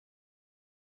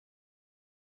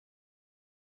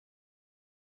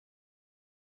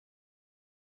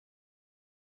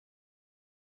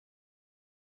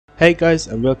Hey guys,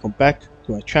 and welcome back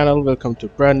to my channel. Welcome to a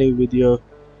brand new video,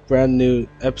 brand new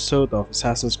episode of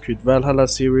Assassin's Creed Valhalla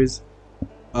series.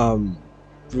 We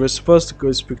were supposed to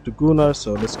go speak to Gunnar,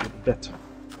 so let's go to that.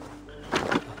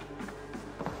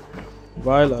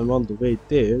 While I'm on the way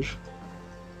there,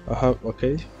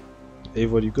 okay.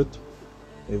 Eivor, you good?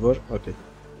 Eivor, okay,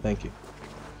 thank you.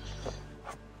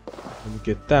 Let me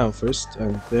get down first,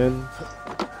 and then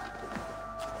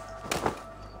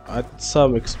I did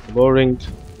some exploring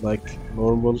like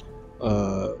normal.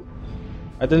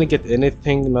 I didn't get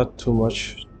anything, not too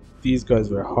much. These guys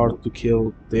were hard to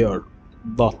kill. They are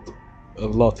a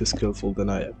lot skillful than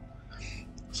I am.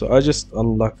 So I just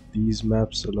unlocked these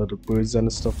maps, a lot of birds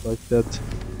and stuff like that.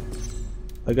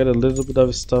 I got a little bit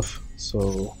of stuff,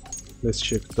 so let's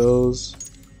check those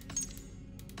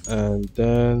and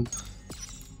then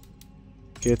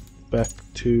get back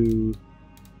to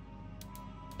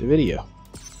the video.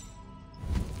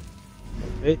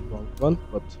 Okay, wrong one,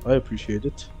 but I appreciate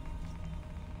it.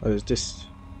 What is this?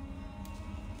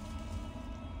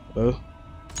 Oh,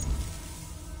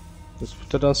 let's put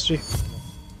that on stream.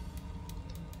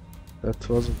 That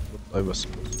wasn't what I was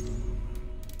supposed to do.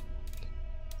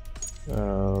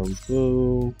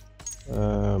 Boom.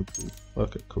 Boom.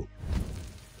 Okay, cool.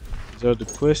 These are the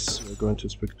quests. We're going to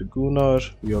speak to Gunnar.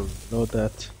 We already know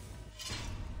that.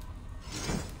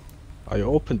 I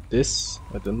opened this.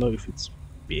 I don't know if it's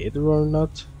better or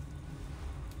not,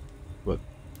 but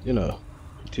you know,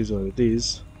 it is what it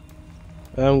is.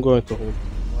 I'm going to hold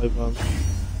my one.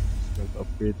 Just going to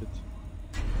upgrade it.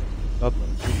 Not like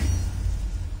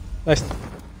nice.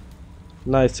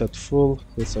 Nice at full.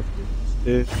 Let's upgrade this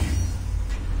there.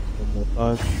 One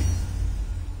more time.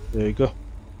 There you go.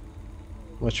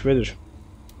 Much better.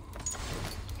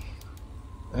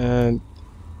 And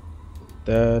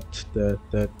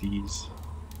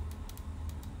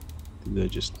these are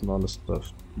just non-stop,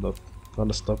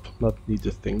 not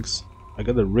needed things. I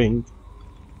got a ring.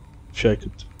 Wish I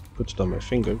could put it on my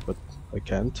finger, but I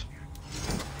can't.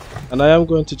 And I am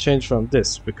going to change from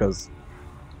this because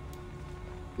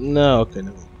no, okay,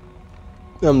 no,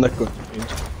 I'm not going to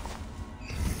change.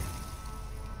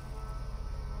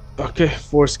 Okay,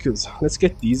 4 skills. Let's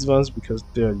get these ones because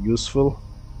they are useful.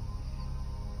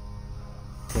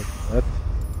 Like that.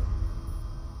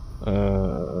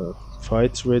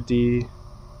 Fight ready.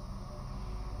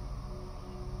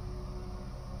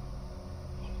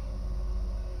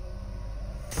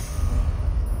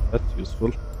 That's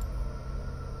useful.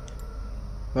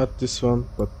 Not this one,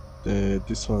 but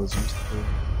this one's useful.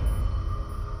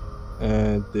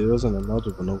 And there wasn't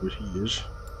another one over here.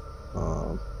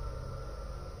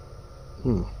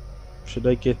 Should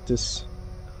I get this?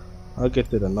 I'll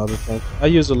get it another time. I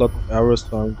use a lot of arrows,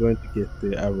 so I'm going to get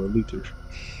the arrow looter.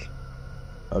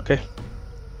 Okay,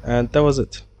 and that was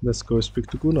it. Let's go speak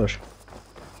to Gunnar.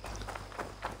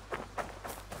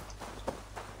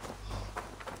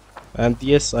 And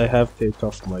yes, I have taken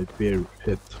off my bear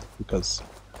head because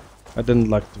I didn't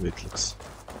like the way it looks.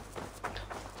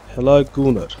 Hello,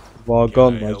 Gunnar.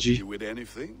 Vagon, my G. With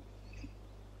anything?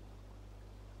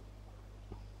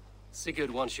 Sigurd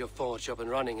wants your forge up and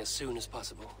running as soon as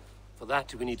possible. For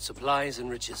that, we need supplies and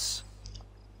riches.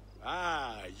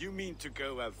 Ah, you mean to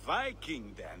go a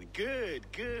Viking then? Good,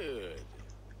 good.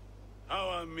 How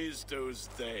I miss those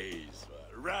days.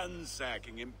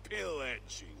 Ransacking and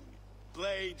pillaging.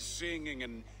 Blade singing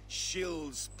and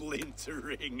shield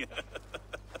splintering.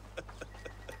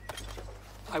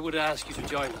 I would ask you to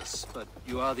join us, but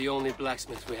you are the only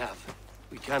blacksmith we have.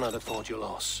 We cannot afford your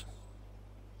loss.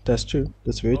 That's true.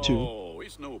 That's very true. Oh,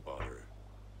 it's no bother.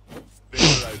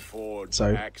 Better I forge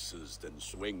axes than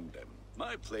swing them.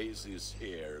 My place is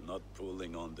here, not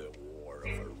pulling on the war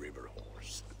of a river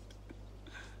horse.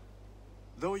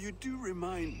 Though you do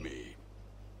remind me,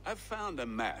 I found a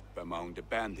map among the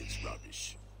bandits'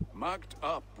 rubbish, marked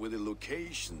up with the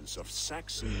locations of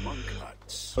Saxon monk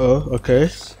huts. Oh, okay.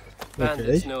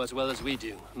 Bandits know as well as we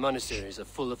do. Monasteries are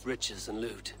full of riches and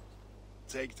loot.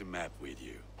 Take the map with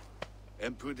you,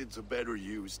 and put it to better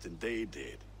use than they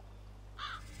did.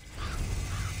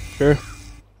 Sure.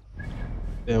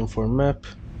 M for map.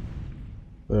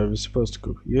 Where are we supposed to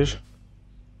go? Here.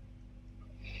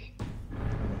 Where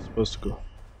am I supposed to go?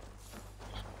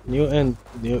 New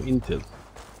intel.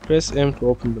 Press M to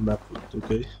open the map.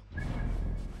 Okay.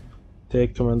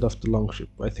 Take command of the longship.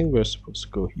 I think we're supposed to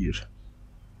go here.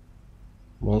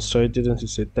 Monster, didn't you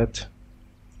say that?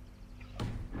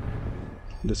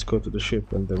 Let's go to the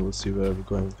ship and then we'll see where we're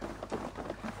going.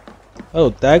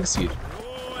 Oh, Dag's here.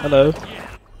 Hello.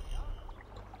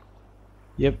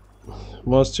 Yep.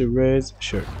 Monster raids,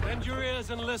 sure. Bend your ears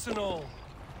and listen all.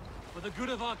 For the good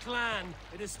of our clan,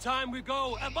 it is time we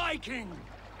go a Viking.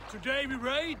 Today we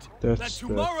raid, that That's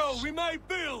tomorrow we may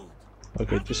build.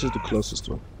 okay. This is the closest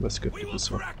one. Let's get We to will this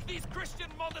one. crack these Christian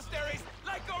monasteries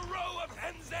like a row of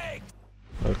hen's eggs.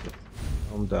 Okay,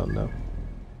 I'm down now.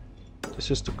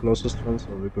 This is the closest one, so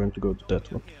we're going to go to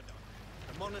that one.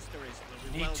 The monasteries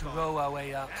will We be need to well row our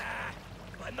way out.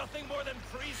 But nothing more than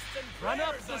priests and Run up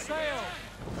prayers, the I sail!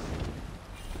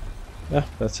 Yeah,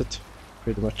 that's it.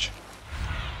 Pretty much.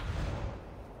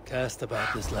 Cast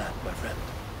about this land, my friend.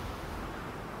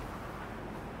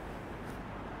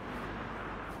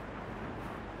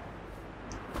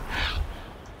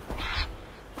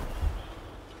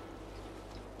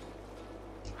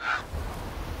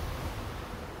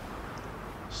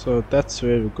 So that's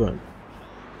where we're going.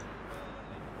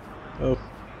 Oh,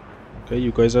 okay.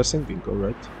 You guys are singing, all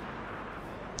right.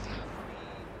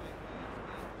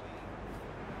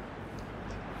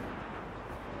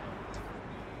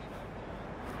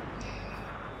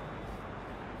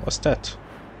 What's that?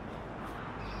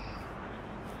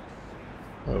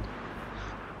 Oh,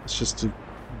 it's just a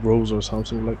rose or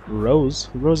something like rose.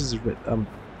 Rose is red.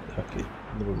 Okay.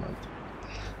 Never mind.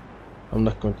 I'm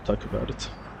not going to talk about it.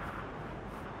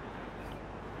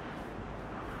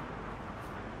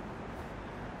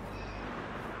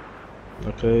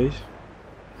 Okay.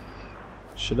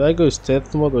 Should I go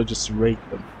stealth mode or just raid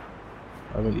them?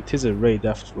 I mean, it is a raid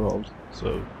after all,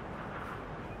 so.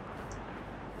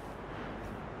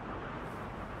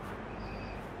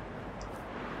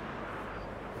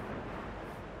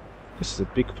 This is a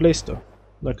big place though.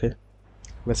 Okay,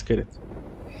 let's get it.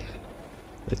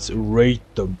 Let's raid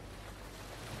them.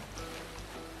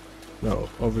 No,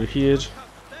 over here.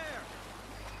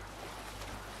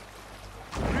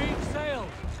 Reef sail!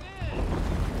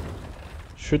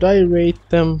 Should I raid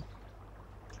them?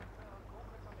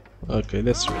 Okay,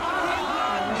 let's raid.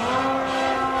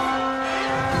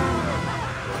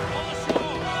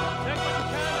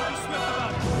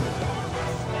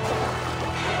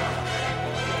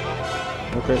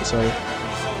 Okay, sorry.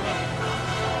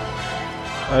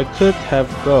 I could have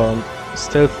gone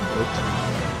stealth mode,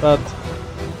 but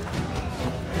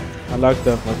I like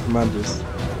that my commanders.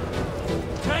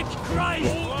 Take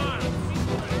Christ!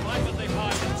 Why would they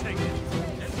buy and take it?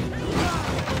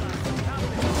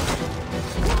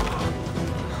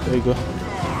 There you go.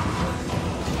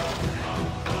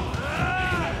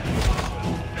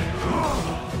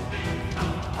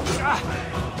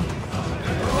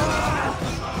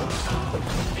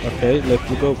 Okay, let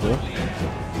me go, bro.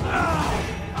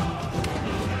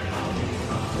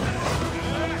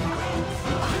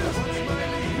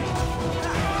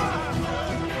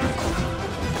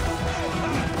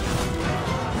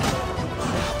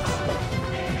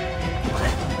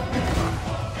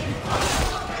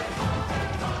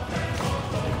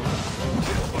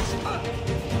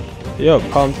 Yo,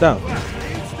 calm down.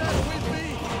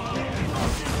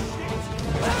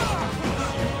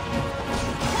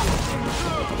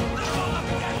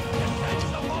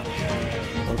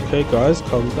 Okay, guys,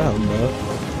 calm down, man.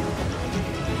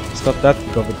 It's not that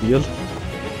big of a deal.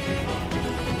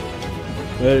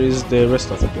 Where is the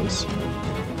rest of the guys?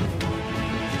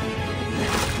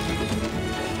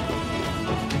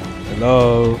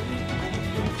 Hello?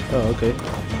 Oh, okay.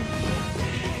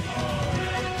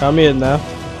 Come here now.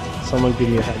 Someone give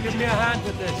me a hand. Give me a hand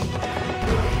with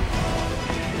this.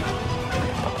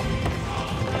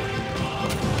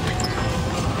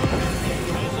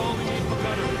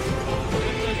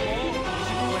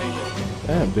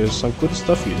 Damn, there's some good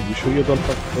stuff here. You sure you don't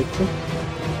have to take them?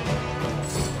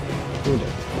 Do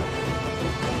that.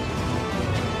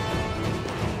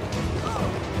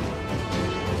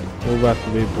 Move out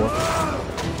the way, boy.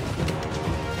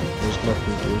 There's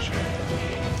nothing here.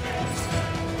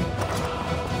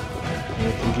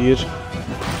 Anything here?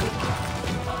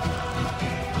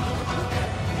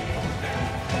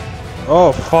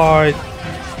 Oh, fight!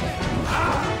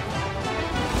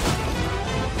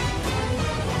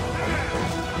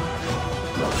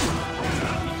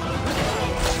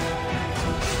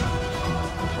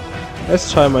 Let's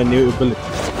try my new ability.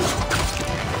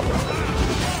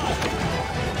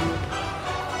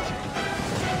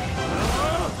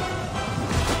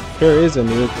 Here is a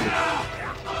new ability.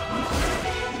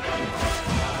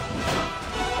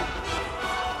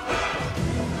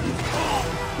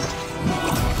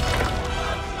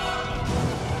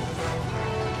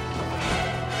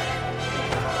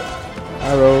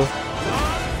 Arrow.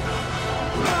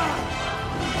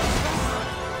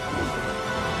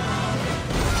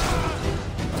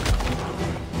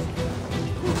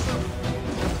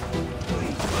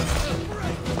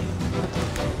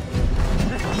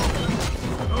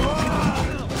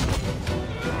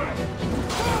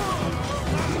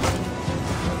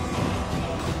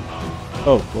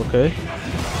 Oh, okay.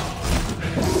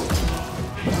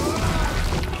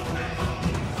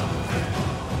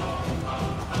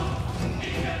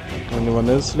 Anyone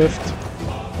else left?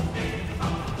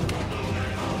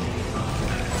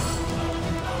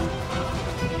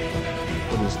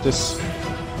 What is this?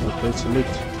 Okay, it's a loot.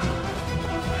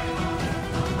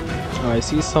 I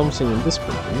see something in this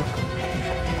building.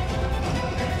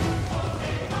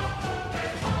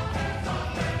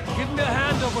 Give me a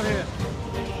hand over here.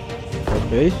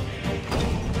 Okay.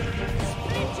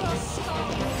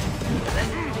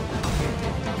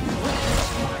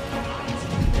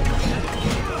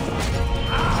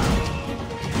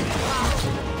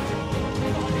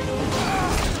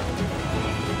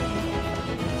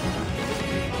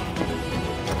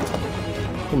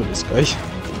 Come on, this guy.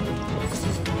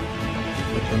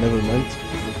 Okay, never mind.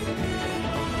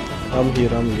 I'm here.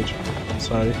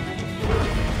 Sorry.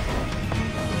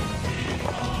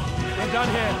 We're done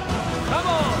here. Come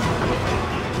on!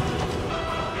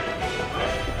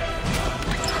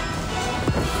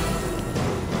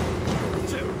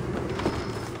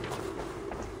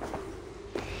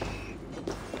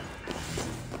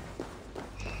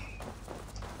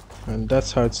 And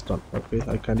that's how it's done. Okay,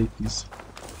 I can eat these.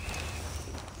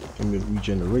 Give me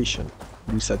regeneration.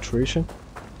 Resaturation?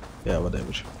 Yeah,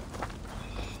 whatever.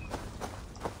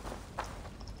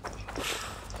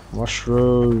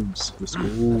 Mushrooms! Let's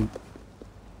go.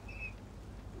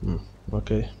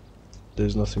 Okay.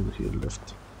 There's nothing here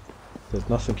left. There's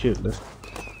nothing here left.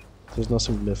 There's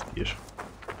nothing left here.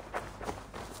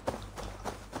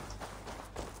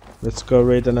 Let's go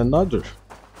raid on another.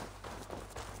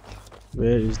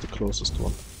 Where is the closest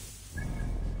one?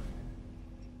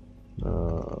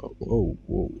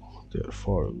 Whoa, they are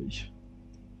far away.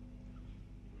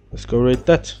 Let's go raid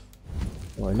that.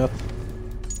 Why not?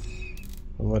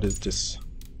 And what is this?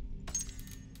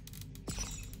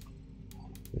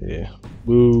 Yeah,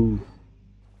 boo.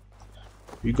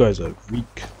 You guys are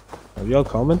weak. Are y'all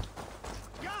coming?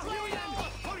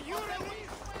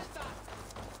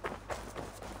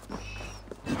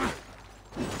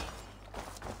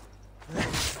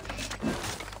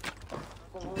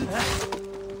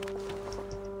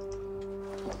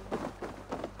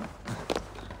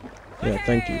 Yeah,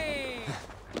 thank you.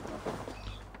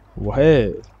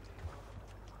 Hey.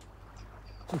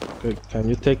 Okay, can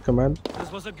you take command?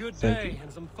 This was a good Thank day you.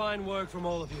 and some fine work from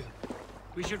all of you.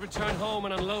 We should return home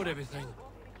and unload everything.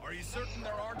 Are you certain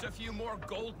there aren't a few more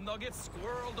gold nuggets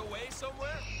squirreled away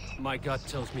somewhere? My gut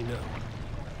tells me no.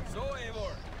 So,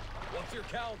 Eivor, what's your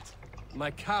count?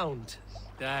 My count?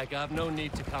 Dag, I've no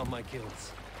need to count my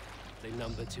kills. They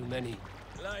number too many.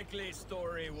 Likely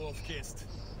story, Wolf-Kissed.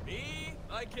 Me,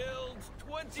 I killed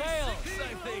 26, Sail!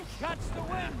 I think. Catch the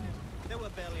wind! There were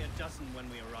barely a dozen when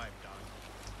we arrived, Don.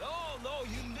 No,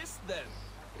 you missed them.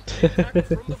 They attacked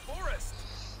from the forest.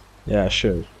 Yeah,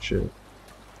 sure.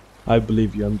 I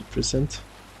believe you 100%.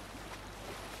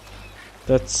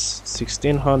 That's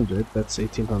 1600, that's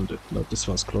 1800. No, this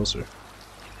one's closer.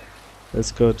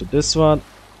 Let's go to this one,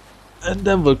 and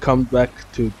then we'll come back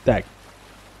to Dag.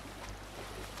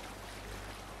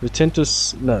 Return to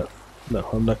no,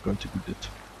 I'm not going to do that.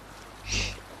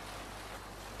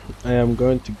 I am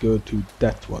going to go to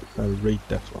that one and raid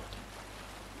that one.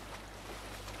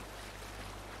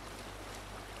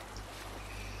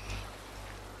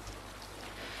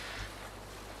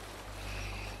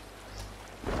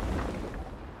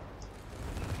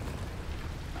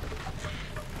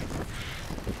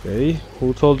 Okay,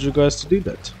 who told you guys to do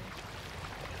that?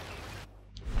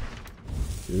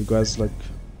 You guys like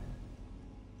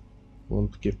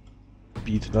want to get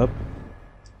beaten up?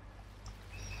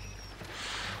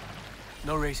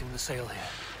 No raising the sail here.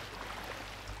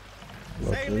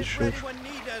 Sail Okay, is sure. ready when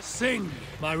need us. Sing,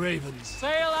 my ravens.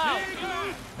 Sail out!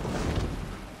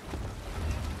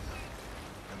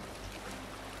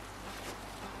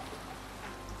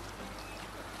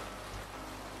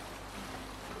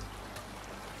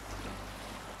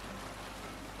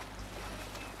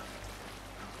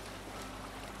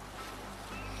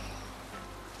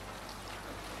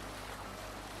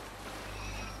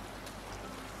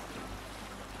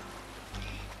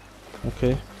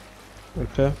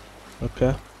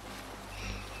 Okay.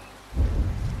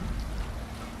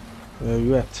 Where are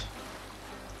you at?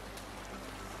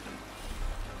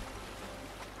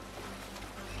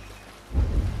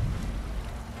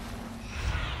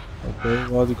 Okay,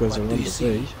 well you guys are on do you the see?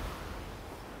 way.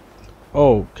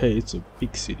 Oh, okay, it's a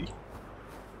big city.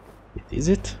 Is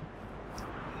it?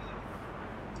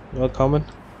 You all coming?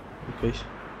 Okay.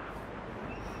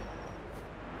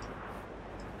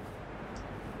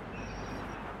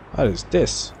 What is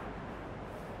this?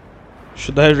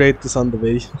 Should I rate this on the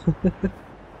way?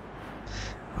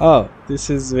 Oh, this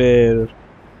is where...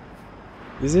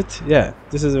 Is it? Yeah,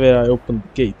 this is where I opened the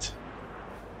gate.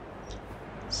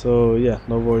 So yeah,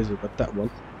 no worries about that one.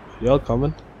 Y'all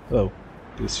coming? Oh,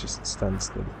 this just stands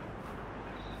still.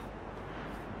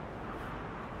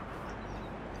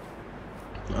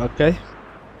 Okay.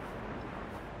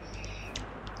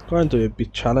 Going to be a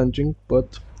bit challenging,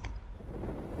 but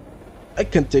I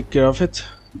can take care of it.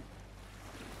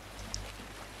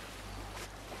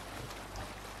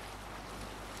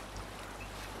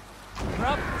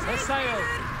 Drop the sail.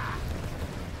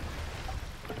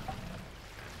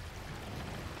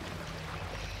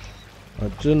 I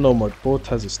didn't know my boat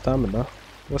has a stamina.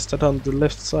 What's that on the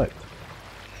left side?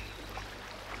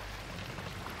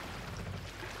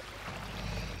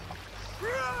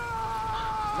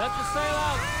 Let the sail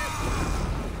out.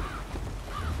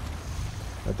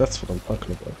 That's what I'm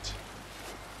talking about.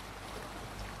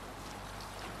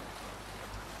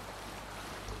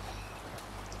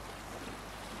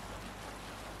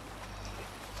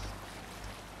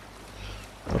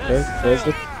 Okay, there's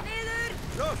it.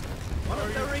 One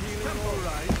of the rich temple,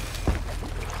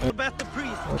 right? Bet the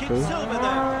priest, keep Okay. silver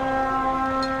there.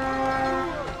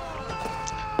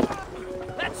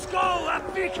 Let's go, a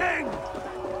Viking!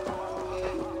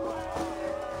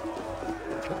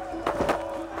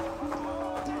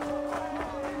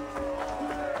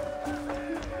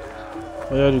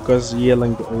 Why are you guys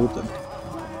yelling Odin?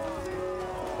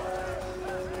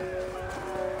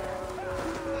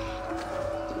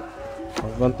 I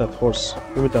want that horse.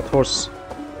 Give me that horse.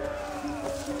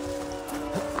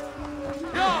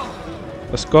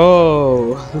 Let's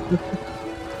go!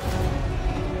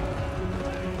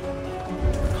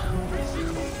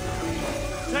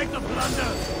 Take the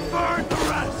plunder, burn the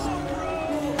rest.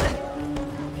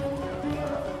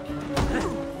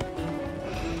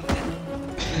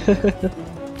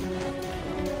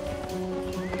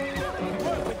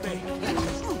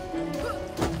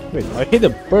 Wait, I hit a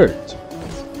bird.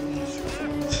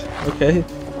 Okay.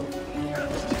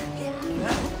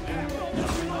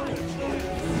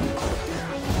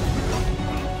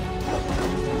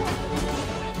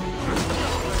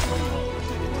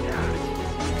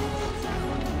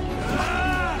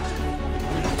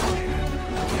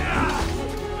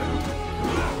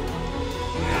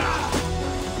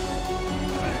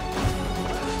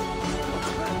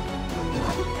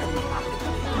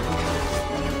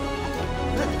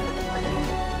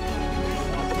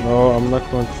 No, I'm not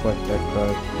going to fight that guy.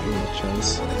 Give him a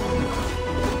chance.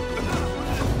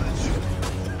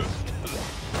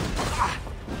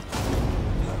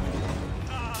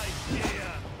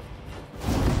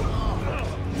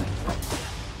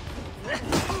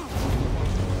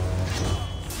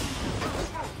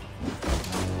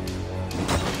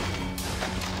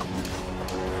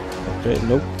 Okay,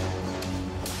 nope.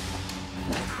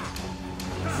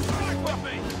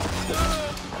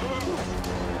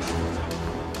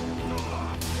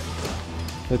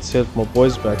 Let's help my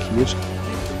boys back here.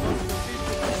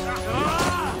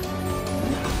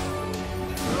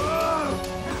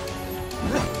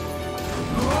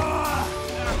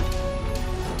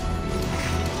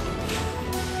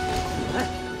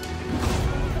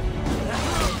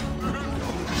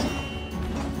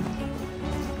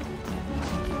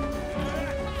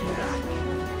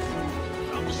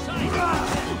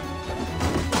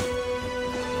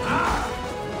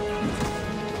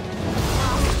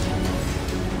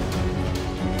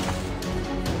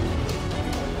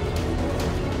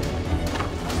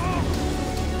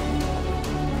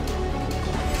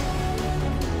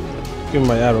 Give me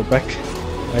my arrow back.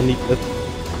 I need that.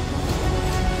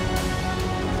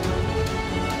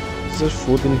 Is there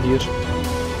food in here?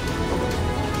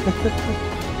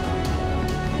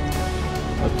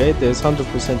 Okay, there's 100%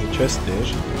 a chest there.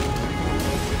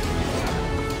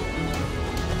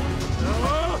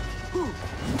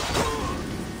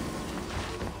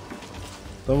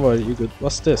 Don't worry, you good.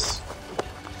 What's this?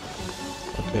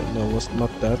 Okay, no, what's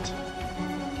not that?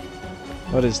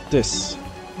 What is this?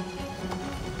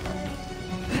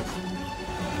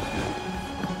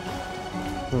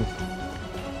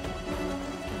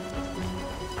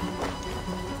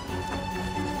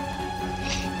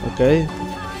 Okay.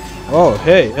 Oh,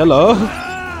 hey, hello.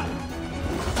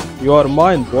 You are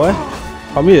mine, boy.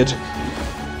 Come here.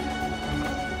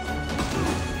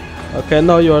 Okay,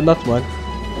 no, you are not mine.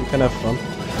 You can have fun.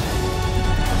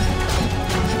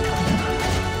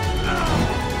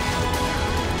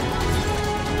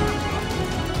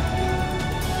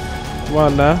 Come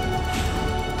on now.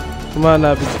 Come on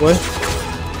now, big boy.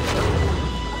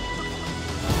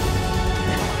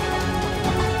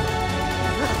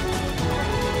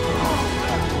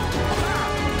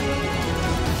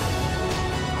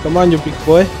 Come on, you big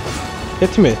boy.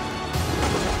 Hit me.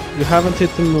 You haven't hit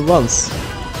him once.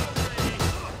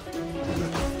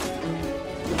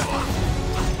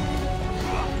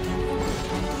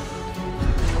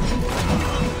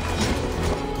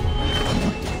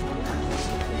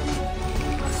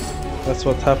 That's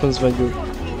what happens when you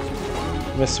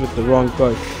mess with the wrong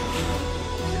guy.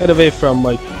 Get away from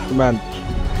my command.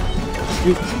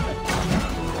 You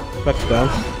back down.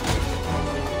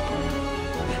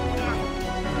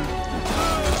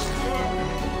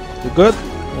 You good?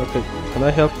 Okay, can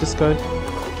I help this guy?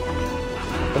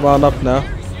 Come on up now.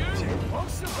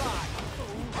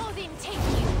 Odin, take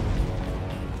you.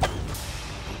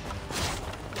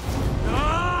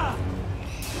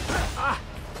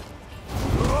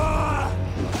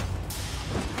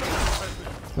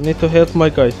 I need to help my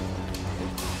guy.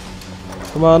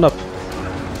 Come on up.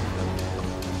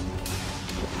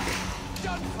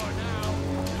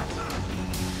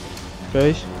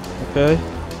 Okay, okay.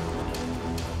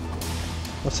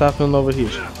 What's happening over here?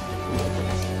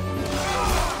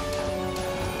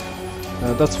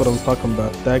 That's what I'm talking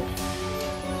about, Dag.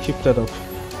 Keep that up.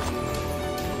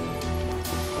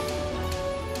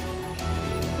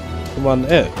 Come on,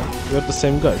 you're the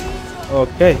same guy.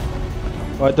 Okay.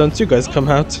 Why don't you guys come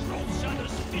out?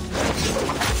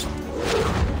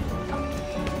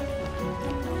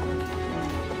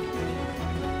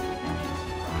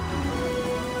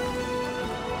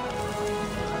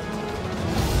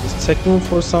 Checking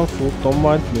for some food, don't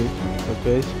mind me,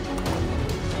 okay?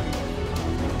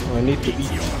 I need to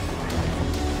eat.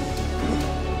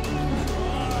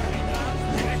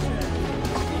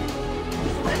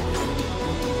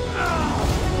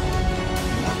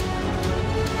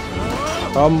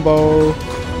 Combo.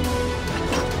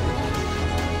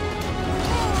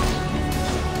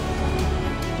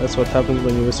 That's what happens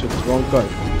when you mess with the wrong guy.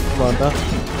 Come on now.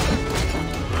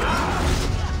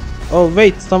 Oh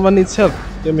wait, someone needs help.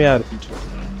 Get me out of here.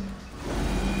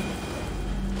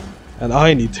 And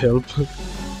I need help.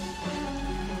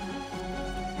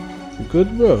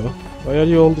 Good bro. Why are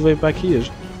you all the way back here?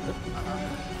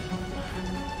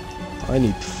 I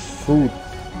need food.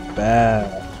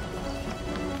 Bad.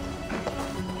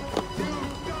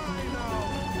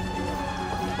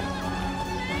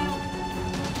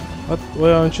 What?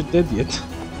 Why aren't you dead yet?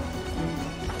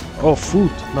 Oh,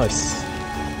 food. Nice.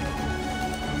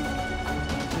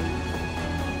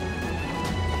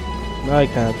 Now I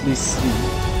can at least see.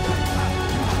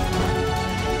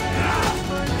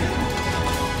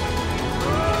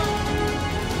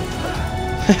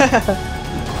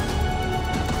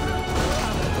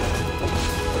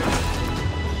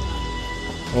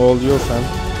 All your fam.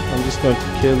 I'm just going to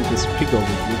kill this pig over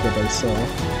here that I saw.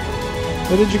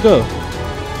 Where did you go?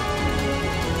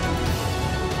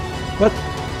 What?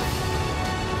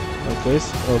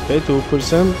 Okay,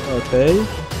 2%. Okay.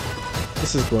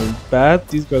 This is going bad.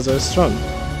 These guys are strong.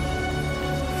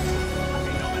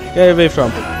 Get away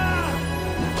from him.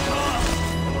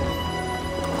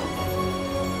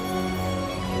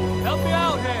 Help me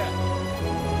out here.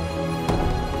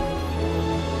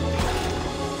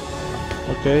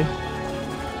 Okay.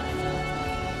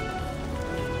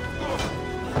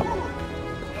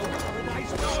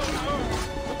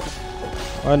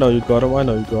 I know you got him. I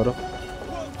know you got him.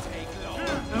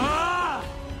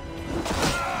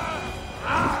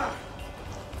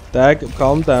 Dag,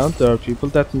 calm down. There are people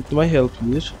that need my help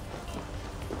here.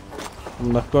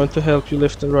 I'm not going to help you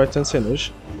left and right and center.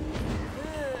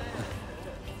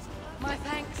 My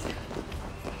thanks.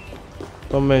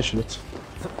 Don't mention it.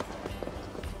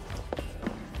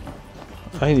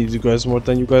 I need you guys more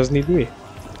than you guys need me.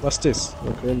 What's this?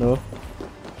 Okay, no.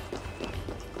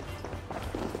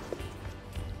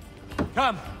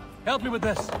 Come, help me with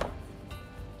this.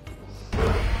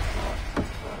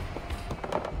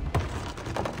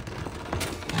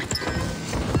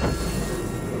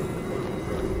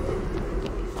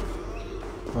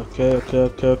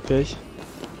 Okay.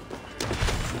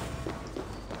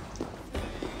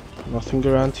 Nothing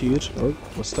around here. Oh,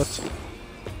 what's that?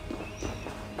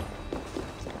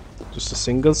 Just a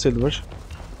single silver.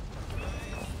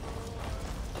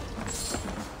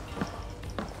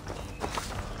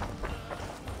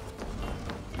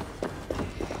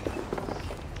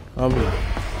 I'm here.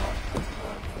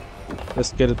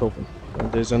 Let's get it open.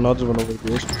 And there's another one over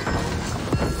there.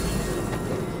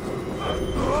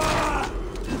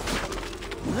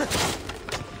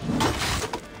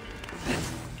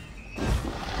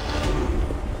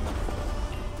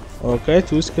 Okay,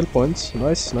 2 skill points.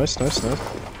 Nice. Let's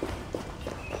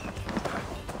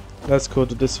go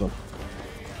to this one.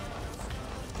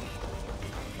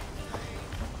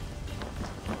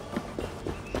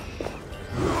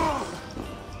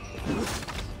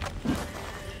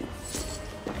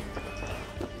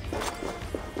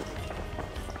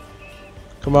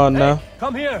 Come on now.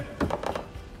 Come here.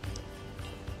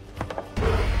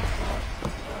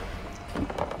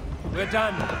 We're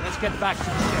done. Let's get back to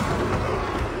the ship.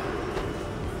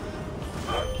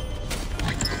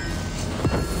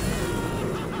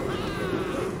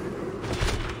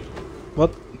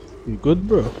 What? You good,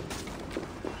 bro?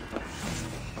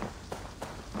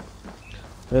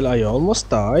 Well, I almost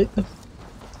died.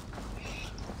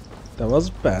 That was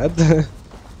bad.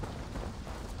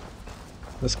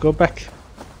 Let's go back.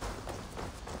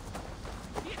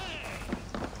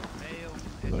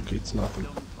 Okay, it's nothing.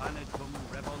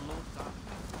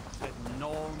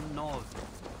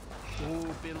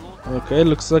 Okay,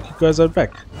 looks like you guys are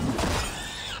back.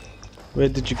 Where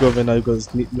did you go when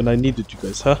I needed you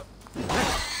guys, huh?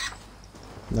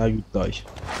 Now you die.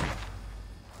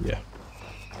 Yeah,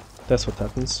 that's what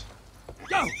happens.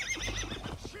 Go!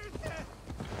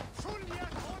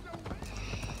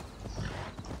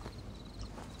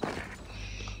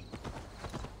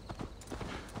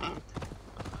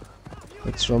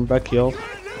 Let's run back, y'all.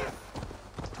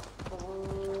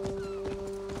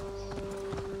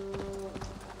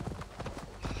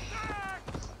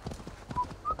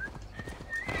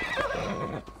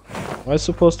 Am I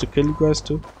supposed to kill you guys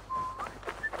too?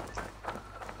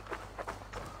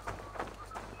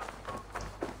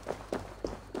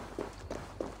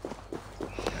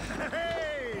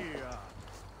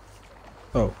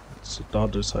 Oh, it's the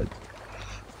other side.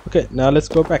 Okay, now let's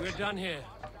go back. We're done here,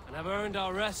 and have earned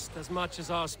our rest as much as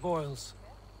our spoils.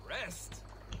 Rest?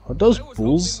 Are those I was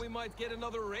bulls? hoping we might get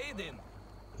another raid in.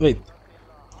 Wait.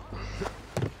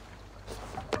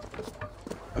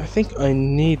 I think I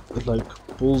need like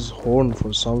bull's horn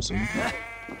for something.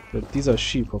 But these are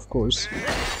sheep, of course.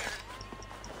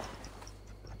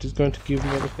 It is going to give me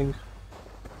anything?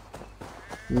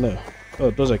 No.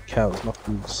 Oh, those are cows, not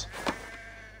bulls.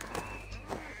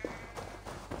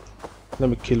 Let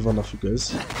me kill one of you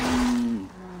guys.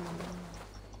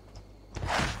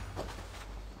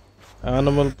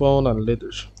 Animal bone and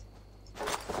leather.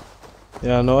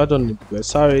 Yeah, no, I don't need you guys.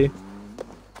 Sorry.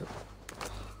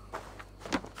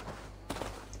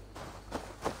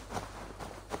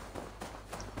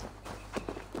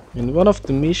 In one of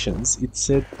the missions, it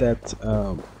said that,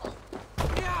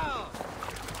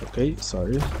 okay,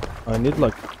 sorry. I need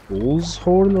like bull's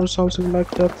horn or something like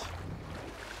that.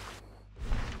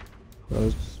 I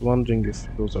was wondering if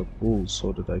those are bulls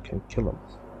so that I can kill them.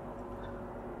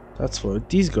 That's why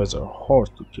these guys are hard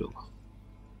to kill.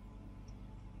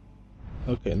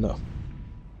 Okay, no.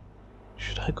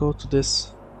 Should I go to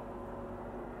this?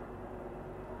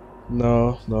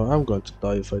 No, I'm going to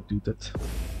die if I do that.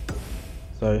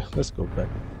 Sorry, let's go back.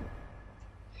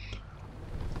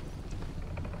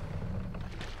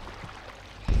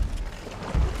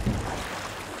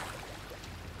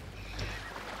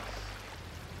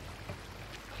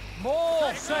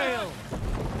 More sail!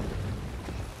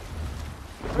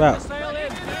 Wow. Sail in!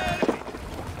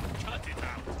 Cut it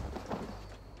out.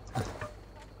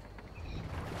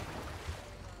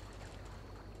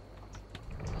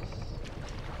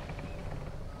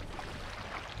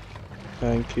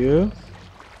 Thank you.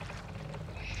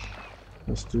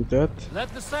 Let's do that. Let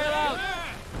the sail out!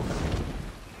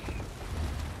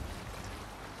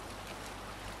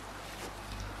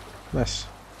 Nice.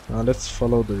 Now let's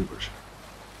follow the river.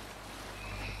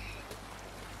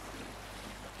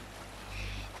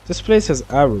 This place has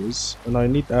arrows, and I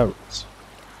need arrows.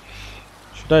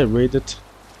 Should I raid it?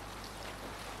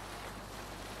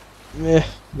 Meh,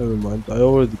 never mind. I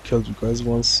already killed you guys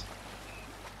once.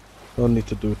 Don't need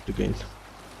to do it again.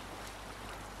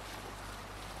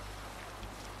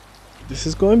 This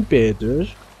is going better.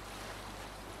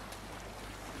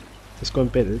 It's going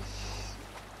better.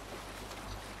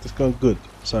 It's going good.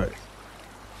 Sorry.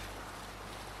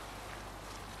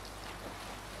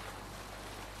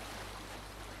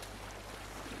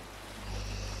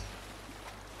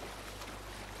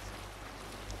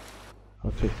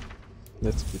 Okay.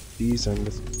 Let's get these and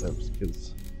let's get our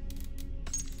skills.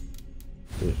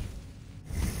 There.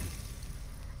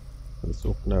 Let's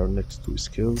open our next two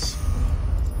skills.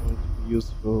 It's going to be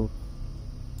useful.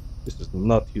 This is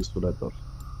not useful at all.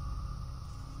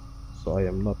 So I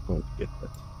am not going to get that.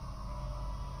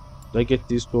 Did I get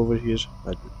these two over here?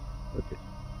 I did. Okay.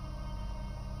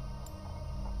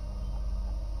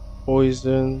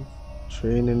 Poison,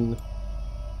 training,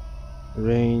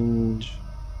 range.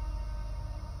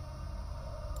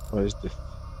 What is this?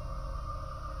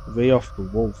 Way of the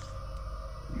wolf.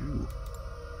 Ew.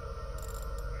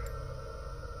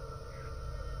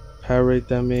 Parry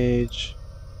damage.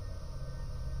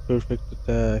 Perfect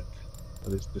attack.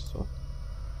 What is this one?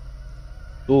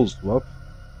 Dual swap.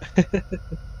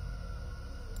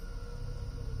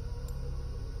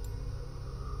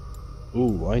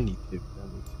 Ooh, I need heavy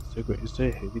damage. Is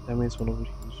there heavy damage one over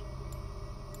here?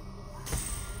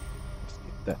 Let's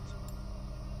get that.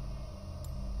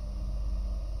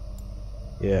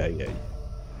 Yeah.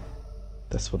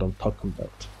 That's what I'm talking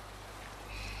about.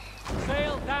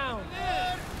 Sail down!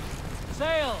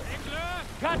 Sail!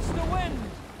 Catch the wind!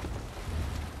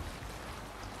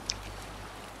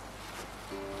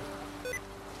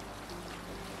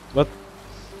 What?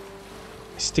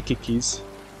 Sticky keys?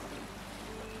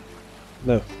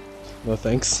 No. No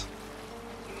thanks.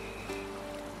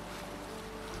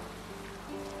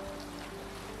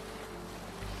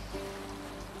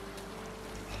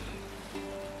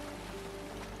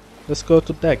 Let's go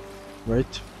to deck,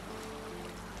 right?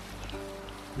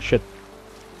 Shit.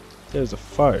 There's a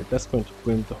fire. That's going to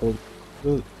bring the whole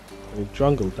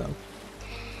jungle down.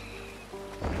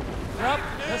 Drop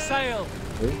the sail!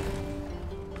 Okay.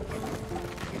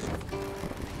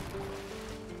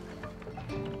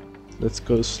 Let's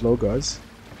go slow, guys.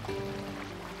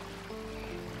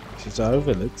 This is our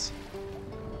village.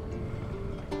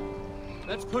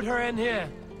 Let's put her in here.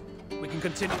 We can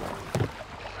continue.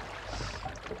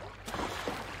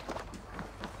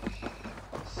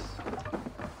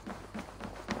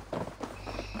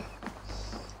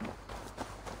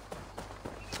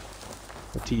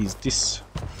 What is this?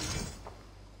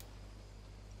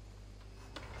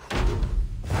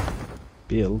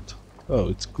 Build. Oh,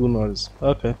 it's Gunnar's.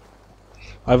 Okay.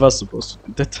 I was supposed to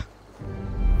do that.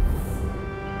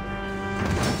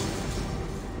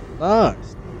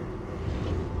 Nice.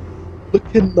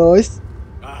 Looking nice.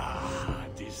 Ah,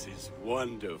 this is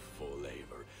wonderful,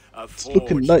 Eivor. A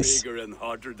looking forge nice. bigger and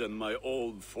hotter than my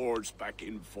old forge back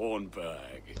in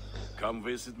Fornberg. Come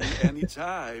visit me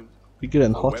anytime. Bigger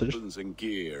and For hotter. weapons and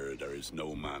gear, there is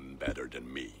no man better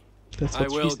than me. That's I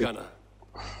what she will, said. Gunnar.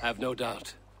 Have no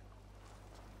doubt.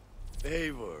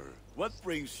 Eivor, what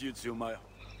brings you to my...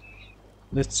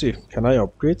 Let's see. Can I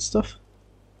upgrade stuff?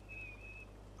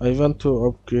 I want to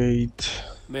upgrade.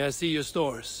 May I see your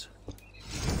stores?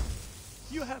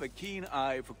 You have a keen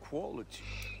eye for quality.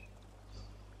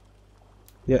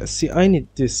 Yeah, see, I need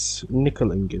this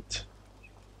nickel ingot.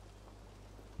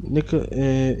 Nickel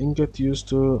ingot used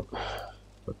to,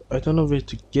 but I don't know where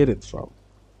to get it from.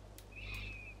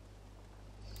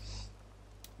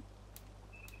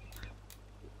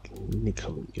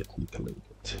 Nickel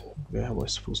ingot. Where am I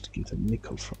supposed to get a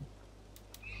nickel from?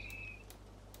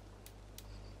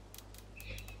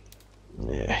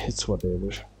 Yeah, it's whatever.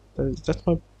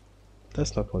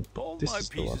 That's not my. All This my is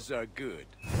the one. pieces are good.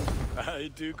 I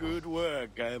do good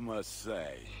work, I must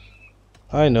say.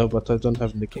 I know, but I don't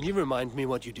have nickel. Can you remind me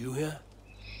what you do here?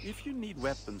 If you need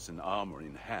weapons and armor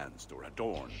enhanced or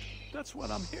adorned, that's what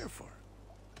I'm here for.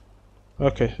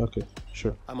 Okay,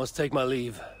 sure. I must take my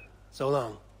leave. So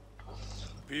long.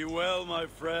 Be well, my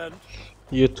friend.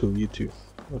 You too.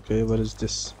 Okay, what is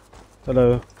this?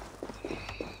 Hello.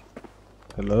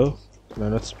 Hello? Can I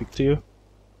not speak to you?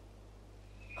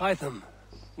 Hytham,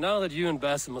 now that you and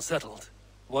Basim are settled,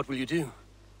 what will you do?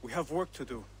 We have work to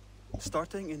do,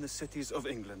 starting in the cities of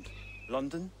England.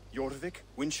 London, Jorvik,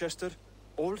 Winchester,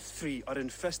 all three are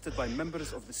infested by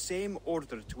members of the same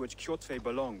order to which Kjotve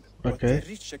belonged. But Okay. their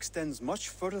reach extends much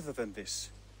further than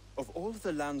this. Of all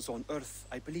the lands on Earth,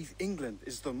 I believe England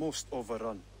is the most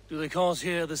overrun. Do they cause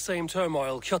here the same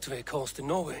turmoil Kjotve caused in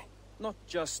Norway? Not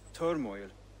just turmoil.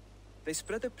 They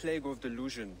spread a plague of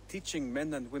delusion, teaching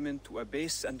men and women to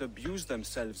abase and abuse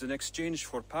themselves in exchange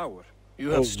for power. You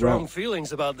have Oh, strong wow.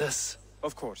 feelings about this.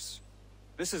 Of course.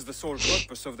 This is the sole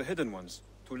purpose of the Hidden Ones,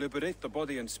 to liberate the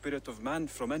body and spirit of man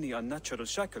from any unnatural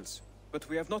shackles. But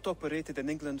we have not operated in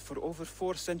England for over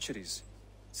 4 centuries.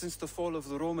 Since the fall of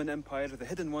the Roman Empire, the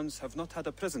Hidden Ones have not had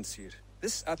a presence here.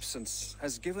 This absence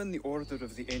has given the Order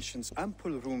of the Ancients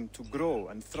ample room to grow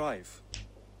and thrive.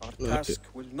 Our task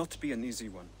will not be an easy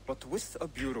one, but with a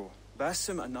bureau,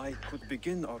 Basim and I could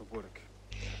begin our work.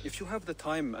 If you have the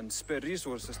time and spare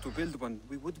resources to build one,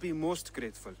 we would be most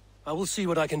grateful. I will see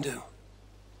what I can do.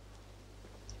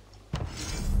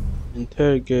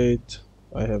 Interrogate.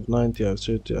 I have 90, I have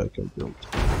 30, I can build.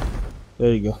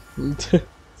 There you go.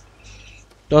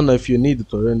 Don't know if you need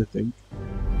it or anything.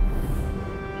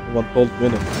 1 whole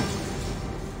minute.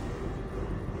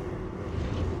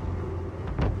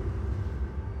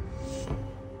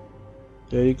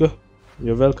 There you go.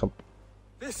 You're welcome.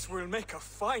 This will make a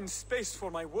fine space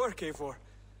for my work, Eivor.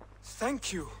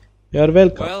 Thank you. You're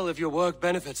welcome. Well, if your work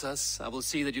benefits us, I will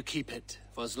see that you keep it,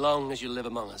 for as long as you live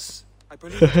among us. I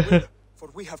believe it will, for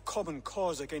we have common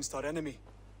cause against our enemy.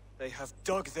 They have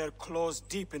dug their claws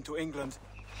deep into England.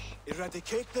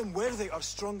 Eradicate them where they are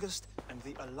strongest, and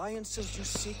the alliances you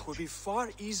seek will be far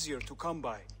easier to come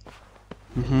by.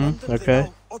 London, they okay.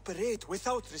 now operate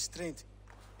without restraint.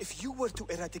 If you were to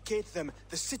eradicate them,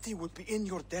 the city would be in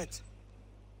your debt.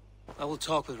 I will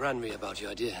talk with Ranri about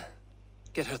your idea.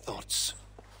 Get her thoughts.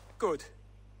 Good.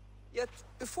 Yet,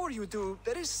 before you do,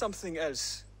 there is something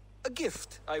else. A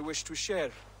gift I wish to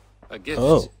share. A gift.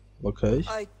 Oh, okay.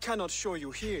 I cannot show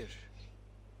you here.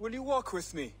 Will you walk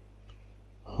with me?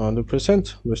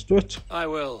 100%. Let's do it. I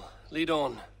will. Lead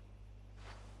on.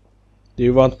 Do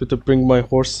you want me to bring my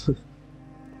horse?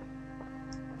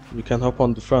 We can hop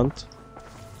on the front.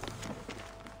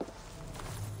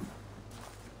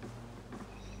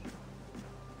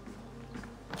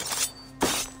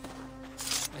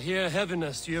 I hear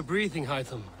heaviness to your breathing,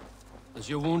 Hytham. Does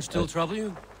your wound still trouble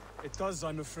you? It does,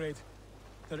 I'm afraid.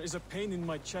 There is a pain in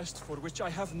my chest for which I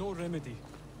have no remedy.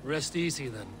 Rest easy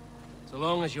then. So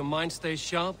long as your mind stays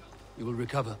sharp, you will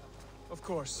recover. Of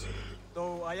course.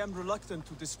 Though I am reluctant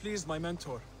to displease my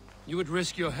mentor. You would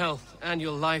risk your health and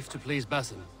your life to please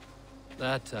Basim.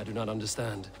 That I do not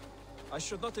understand. I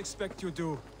should not expect you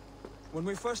do. When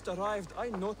we first arrived, I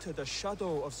noted a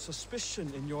shadow of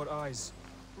suspicion in your eyes.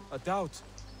 A doubt.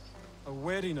 A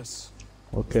wariness. Is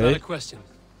that Okay. a question?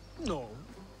 No.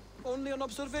 Only an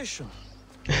observation.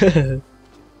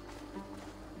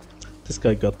 This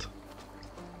guy got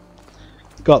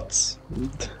guts.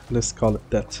 Let's call it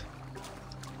that.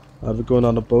 Are we going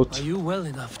on a boat? Are you well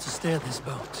enough to steer this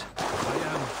boat? I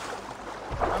am.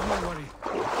 Have no worry.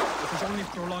 It is only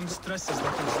prolonged stresses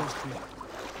that exhaust me.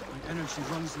 My energy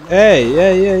runs low.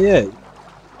 Hey.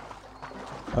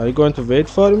 Are you going to wait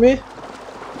for me?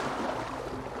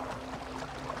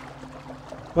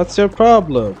 What's your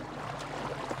problem?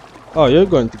 Oh, you're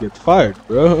going to get fired,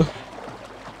 bro.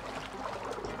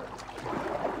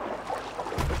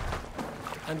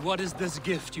 And what is this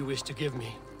gift you wish to give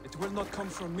me? It will not come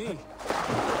from me.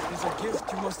 It is a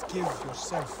gift you must give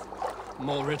yourself.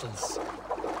 More riddles.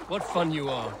 What fun you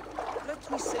are.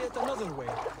 Let me say it another way.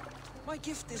 My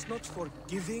gift is not for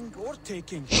giving or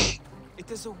taking. It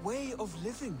is a way of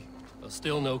living.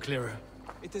 Still no clearer.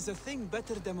 It is a thing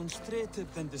better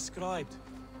demonstrated than described.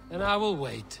 And I will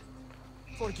wait.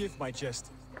 Forgive my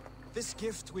jest. This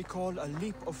gift we call a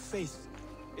leap of faith.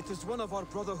 It is one of our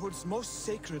Brotherhood's most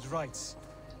sacred rites.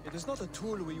 It is not a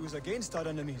tool we use against our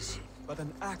enemies, but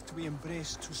an act we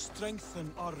embrace to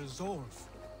strengthen our resolve.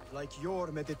 Like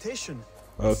your meditation,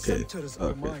 it centers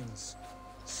our minds,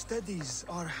 steadies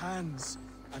our hands,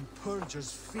 and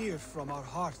purges fear from our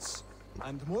hearts.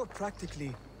 And more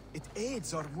practically, it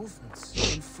aids our movements,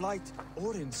 in flight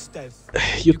or in stealth.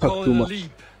 You Call talk it too a much.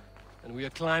 leap, and we are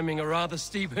climbing a rather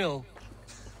steep hill.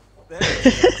 There it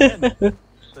is again,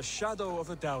 the shadow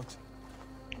of a doubt.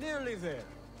 Nearly there.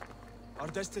 Our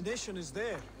destination is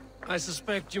there. I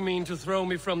suspect you mean to throw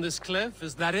me from this cliff,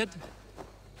 is that it?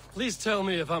 Please tell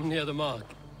me if I'm near the mark.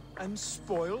 And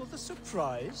spoil the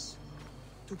surprise?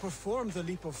 To perform the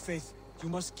leap of faith, you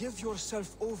must give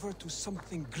yourself over to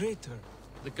something greater.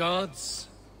 The gods?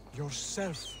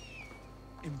 Yourself.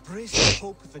 Embrace the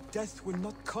hope that death will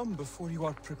not come before you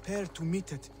are prepared to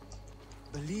meet it.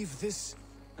 Believe this,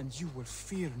 and you will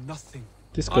fear nothing.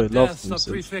 This Our guy loves deaths are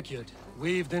himself. prefigured,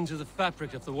 weaved into the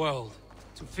fabric of the world.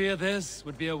 To fear this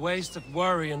would be a waste of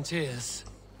worry and tears.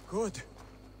 Good.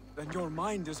 Then your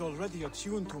mind is already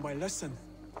attuned to my lesson.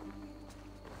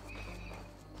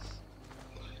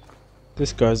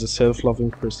 This guy's a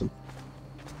self-loving person.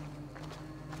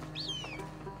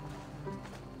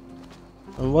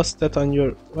 And what's that on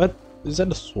your... What? Is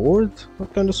that a sword?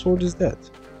 What kind of sword is that?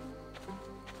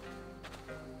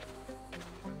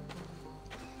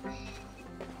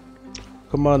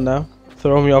 Come on now.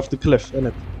 Throw me off the cliff,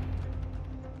 innit?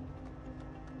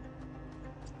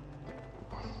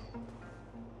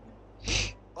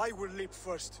 I will leap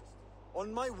first.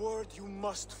 On my word, you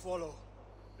must follow.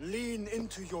 Lean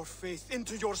into your faith,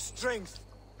 into your strength,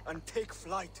 and take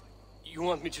flight. You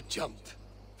want me to jump?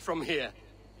 From here?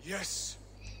 Yes.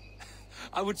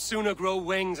 I would sooner grow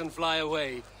wings and fly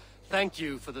away. Thank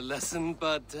you for the lesson,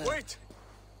 but... Wait!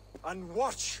 And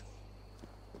watch!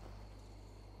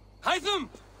 Hytham!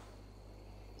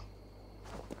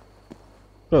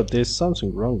 Bro, there's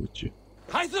something wrong with you.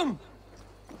 Hytham!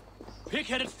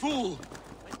 Pig-headed fool!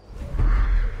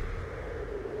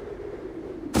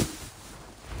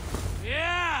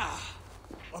 Yeah!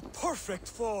 A perfect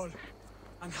fall!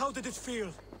 And how did it feel?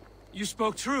 You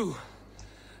spoke true.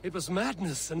 It was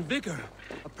madness and vigor.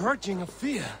 A purging of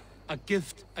fear. A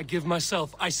gift I give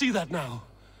myself. I see that now.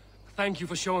 Thank you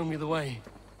for showing me the way.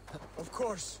 Of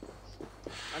course.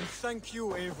 And thank you,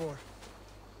 Eivor,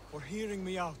 for hearing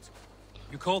me out.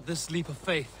 You called this leap of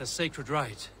faith a sacred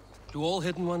rite. Do all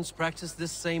Hidden Ones practice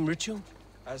this same ritual?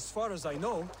 As far as I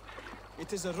know,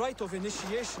 It is a rite of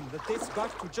initiation that dates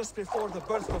back to just before the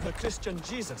birth of the Christian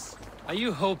Jesus. Are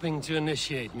you hoping to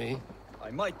initiate me?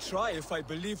 I might try if I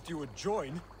believed you would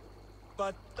join,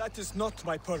 but that is not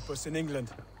my purpose in England.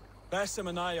 Basim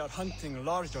and I are hunting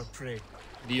larger prey.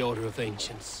 The Order of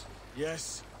Ancients.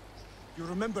 Yes. You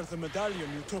remember the medallion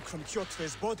you took from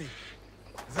Kjotve's body?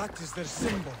 That is their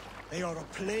symbol. They are a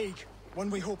plague, one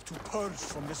we hope to purge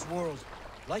from this world.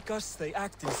 Like us, they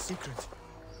act in secret.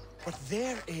 But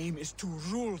their aim is to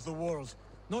rule the world,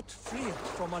 not free it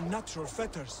from unnatural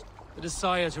fetters. The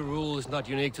desire to rule is not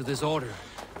unique to this order.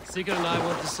 Sigurd and I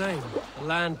want the same. A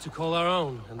land to call our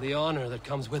own, and the honor that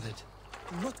comes with it.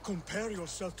 Do not compare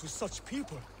yourself to such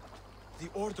people. The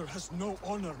Order has no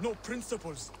honor, no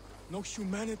principles, no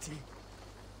humanity.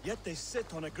 Yet they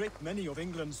sit on a great many of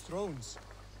England's thrones.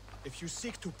 If you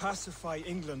seek to pacify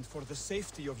England for the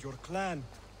safety of your clan...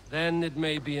 Then it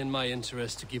may be in my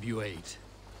interest to give you aid.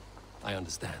 I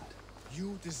understand.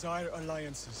 You desire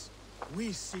alliances.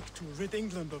 We seek to rid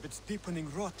England of its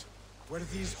deepening rot. Where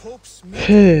these hopes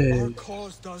meet, our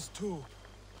cause does too.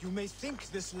 You may think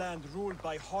this land ruled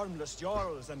by harmless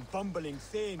jarls and bumbling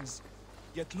thanes.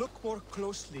 Yet look more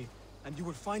closely, and you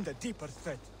will find a deeper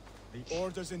threat. The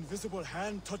Order's invisible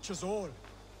hand touches all.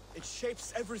 It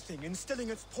shapes everything, instilling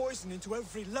its poison into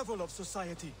every level of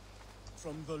society.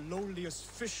 From the lowliest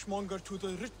fishmonger to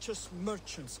the richest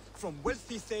merchants, from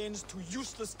wealthy thanes to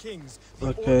useless kings,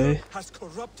 the Order has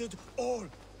corrupted all.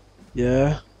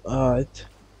 Yeah, alright.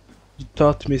 You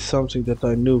taught me something that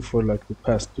I knew for like the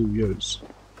past 2 years.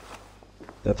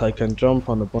 That I can jump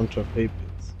on a bunch of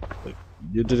aphids. Like,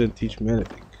 you didn't teach me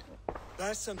anything.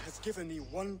 Basim has given me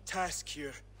one task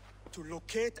here. To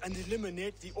locate and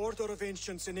eliminate the Order of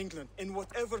Ancients in England, in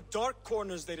whatever dark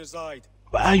corners they reside.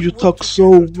 Wow, you talk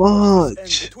so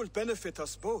much. It will benefit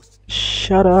us both.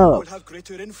 Shut You up. will have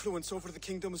greater influence over the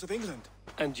kingdoms of England.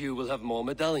 And you will have more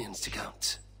medallions to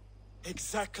count.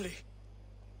 Exactly.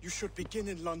 You should begin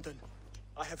in London.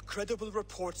 I have credible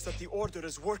reports that the Order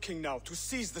is working now to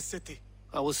seize the city.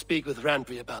 I will speak with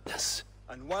Randry about this.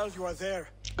 And while you are there,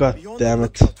 God be on damn the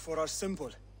it. lookout for our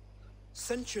symbol.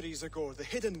 Centuries ago, the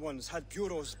Hidden Ones had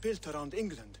bureaus built around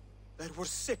England. There were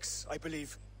 6, I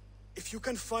believe. If you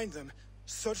can find them,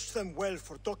 search them well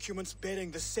for documents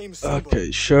bearing the same symbol. Okay,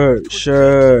 sure.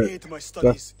 Aid my God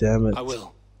studies. damn it. I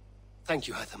will. Thank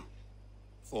you, Hytham,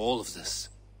 for all of this.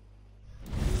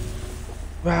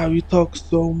 Wow, you talk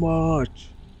so much.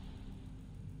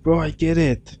 Bro, I get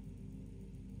it.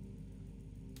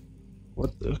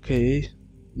 What? Okay.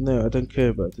 No, I don't care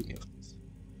about any of this.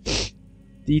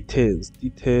 Details.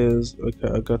 Okay,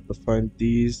 I got to find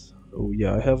these. Oh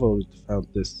yeah, I have already found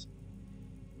this.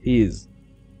 He is...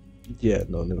 Yeah,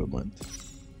 no, never mind.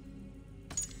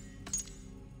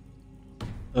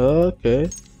 Okay.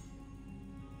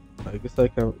 I guess I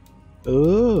can...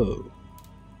 Oh!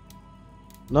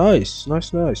 Nice.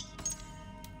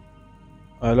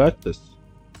 I like this.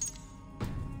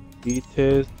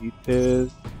 Details.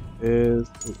 Oh,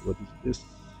 what is this?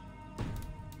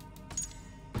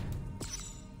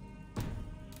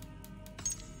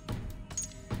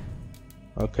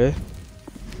 Okay.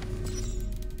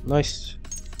 Nice.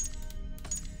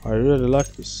 I really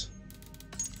like this.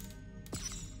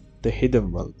 The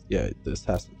hidden ones. Yeah, the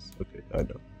assassins. Okay, I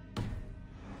know.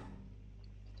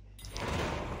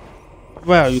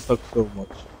 Wow, you talk so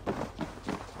much.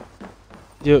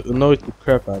 You annoyed the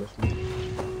crap out of me.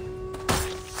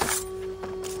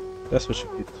 That's what you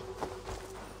get.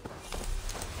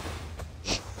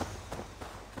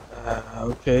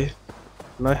 Okay.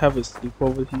 Can I have a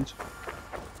sleepover here?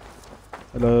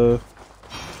 Hello.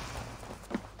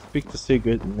 Speak to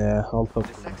Sigurd. Nah, I'll talk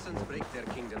The to Saxons him. break their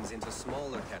kingdoms into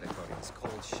smaller territories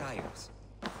called shires.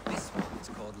 This one is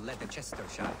called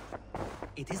Leicestershire.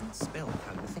 It isn't spelled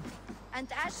how you think. And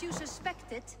as you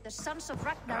suspected, the sons of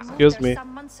Ragnar Excuse moved me. there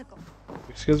some months ago.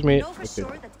 Excuse We me. know for Okay.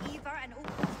 sure that Ivar and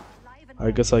Upa are alive and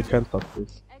I guess I can't talk to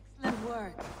this. Excellent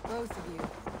work, both of you.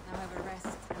 Now have a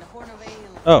rest and a horn of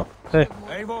ale. Oh, hey.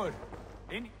 Eivor,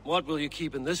 in What will you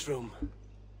keep in this room?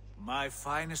 my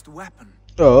finest weapon.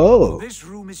 Oh. This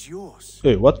room is yours.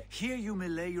 Hey, what? Here you may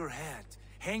lay your head,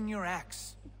 hang your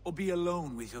axe, or be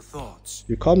alone with your thoughts.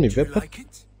 You call me Do you Vipper? like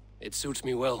it? It suits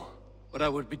me well, but I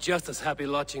would be just as happy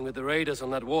lodging with the raiders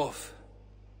on that wharf.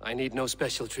 I need no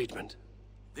special treatment.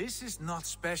 This is not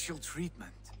special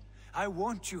treatment. I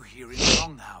want you here in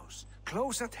Longhouse,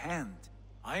 close at hand.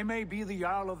 I may be the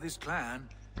Jarl of this clan,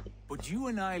 but you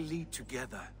and I lead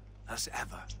together, as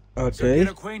ever. So Okay. get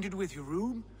acquainted with your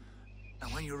room,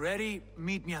 and when you're ready,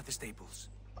 meet me at the stables.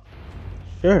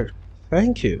 Sure.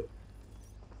 Thank you.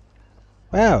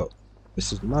 Wow.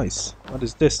 This is nice. What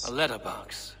is this? A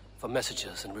letterbox for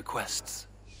messages and requests.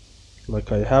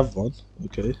 Like I have one.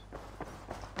 Okay.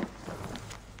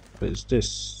 What is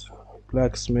this?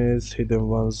 Blacksmith, hidden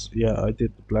ones. Yeah, I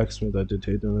did the blacksmith, I did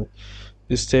hidden.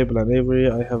 This table and Avery,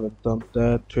 I haven't done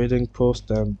that. Trading post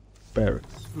and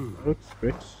barracks. Barracks,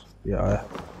 bricks? Yeah, I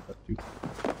haven't done that too.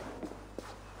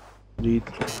 Read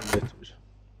letter.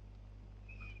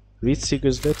 Read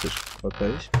Seeker's letter.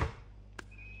 Okay.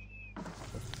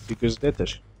 Seeker's letter.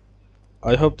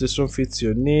 I hope this room fits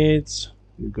your needs.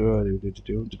 You go.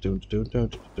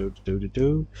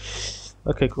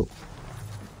 Okay, cool.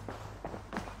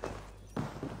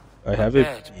 I have a it.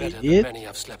 bed better than many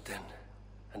I've slept in,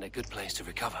 and a good place to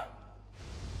recover.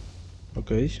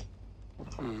 Okay.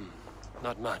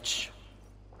 Not much,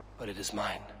 but it is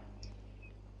mine.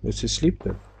 Let's just sleep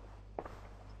then.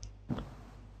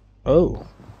 Oh,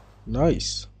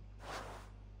 nice.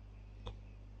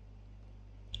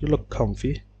 You look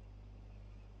comfy.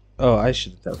 Oh, I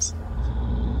shouldn't have said that.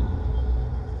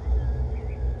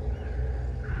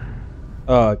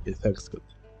 Oh, okay, thanks, good.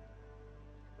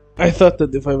 I thought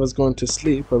that if I was going to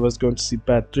sleep, I was going to see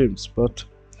bad dreams, but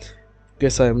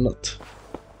guess I am not.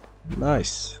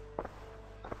 Nice.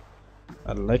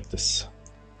 I like this.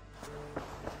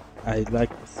 I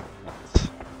like this.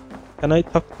 Can I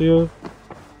talk to you?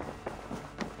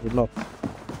 Or not?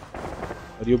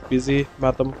 Are you busy,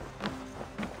 madam?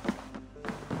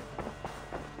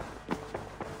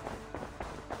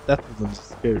 That wasn't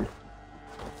scary.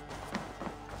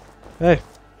 Hey,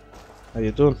 how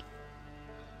you doing?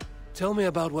 Tell me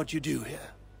about what you do here.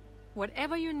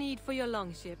 Whatever you need for your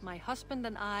longship, my husband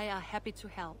and I are happy to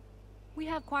help. We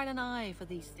have quite an eye for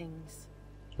these things.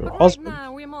 Your But husband? right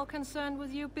now, we're more concerned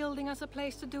with you building us a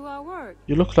place to do our work.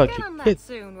 You look like Get you on kid. that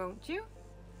soon, won't you?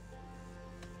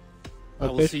 I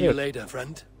will see you later,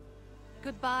 friend.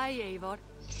 Goodbye, Eivor.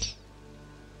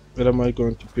 Where am I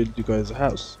going to build you guys a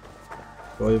house?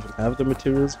 Do I even have the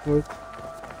materials for it?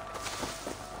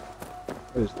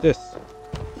 What is this?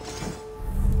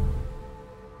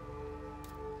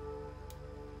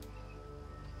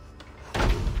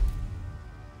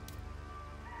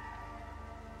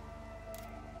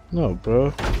 No,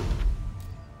 bro.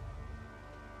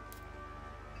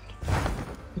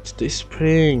 It's the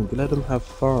spring. Let them have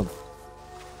fun.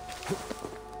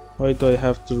 Why do I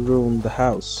have to ruin the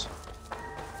house?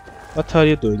 What are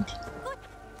you doing?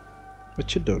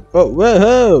 What you doing? Oh,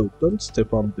 whoa! Don't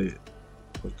step on the...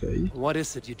 Okay. What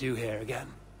is it you do here again?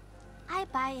 I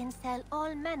buy and sell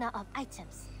all manner of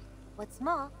items. What's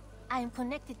more, I am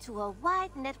connected to a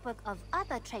wide network of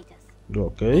other traders.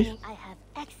 Okay. Meaning I have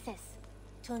access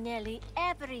to nearly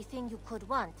everything you could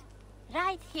want,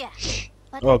 right here.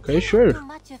 But Okay, I sure. cannot do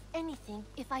much of anything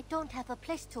if I don't have a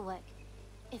place to work.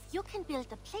 If you can build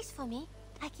a place for me,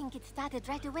 I can get started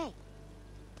right away.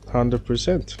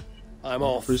 100%. I'm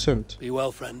off. 100%. Be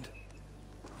well, friend.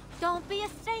 Don't be a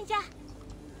stranger.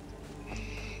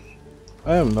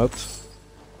 I am not.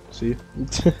 See?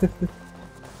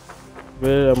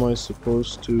 Where am I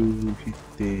supposed to hit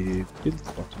the build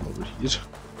button over here?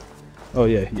 Oh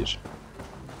yeah, here.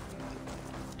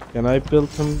 Can I build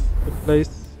him a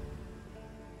place?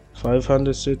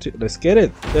 530. Let's get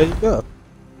it. There you go.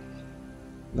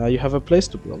 Now you have a place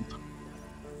to build.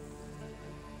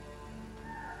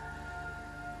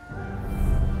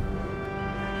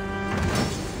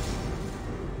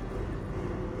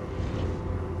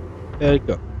 There you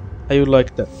go. How you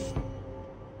like that?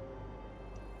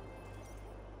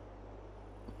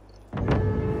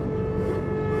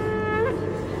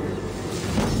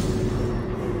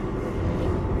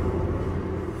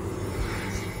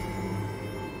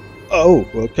 Oh,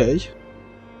 okay.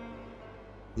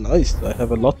 Nice, I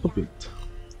have a lot to build.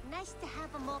 Nice to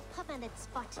have a more permanent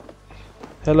spot.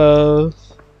 Hello.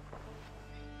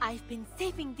 I've been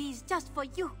saving these just for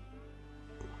you.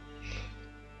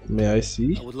 May I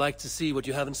see? I would like to see what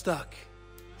you have in stock.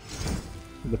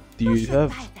 What do you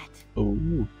have? Buy that.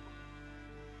 Oh.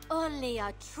 Only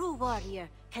a true warrior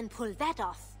can pull that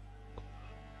off.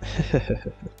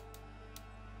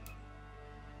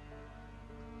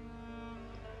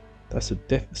 That's a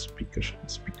death speaker.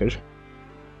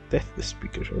 Death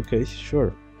speaker. Okay,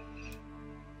 sure.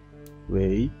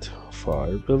 Wait.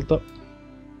 Fire build up.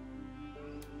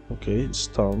 Okay,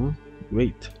 stun.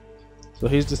 Wait. So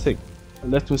here's the thing.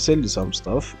 Let me sell you some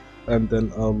stuff, and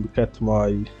then I'll look at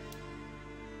my.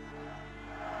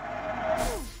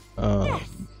 Yes,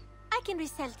 I can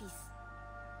resell these.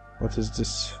 What is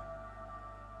this?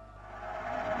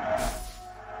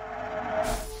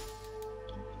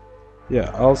 Yeah,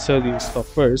 I'll sell you stuff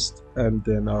first, and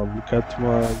then I'll look at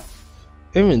my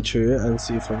inventory and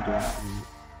see if I'm going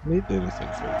to need anything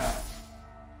for it.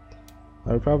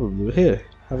 I probably will. Here,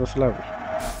 have a flower.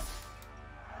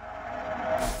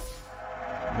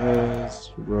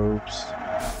 Yes, ropes.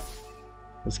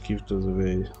 Let's keep those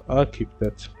away. I'll keep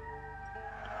that.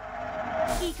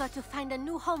 Eager to find a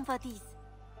new home for these.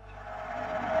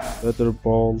 Leather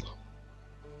ball.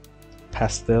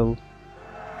 Pastel.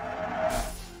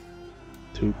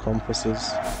 2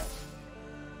 compasses.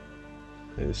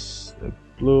 There's a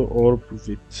blue orb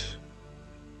with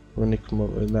runic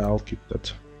mode. Now I'll keep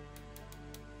that.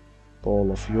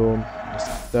 Ball of yarn. Let's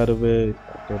keep that away.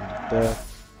 I don't need that.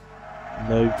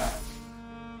 No.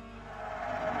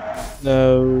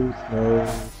 No, no.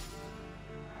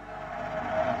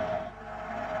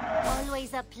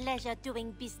 Always a pleasure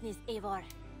doing business, Eivor.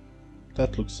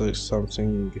 That looks like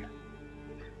something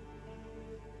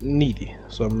needy,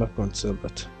 so I'm not going to sell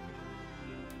that.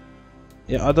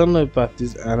 Yeah, I don't know about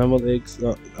these animal eggs,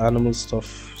 animal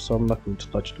stuff, so I'm not going to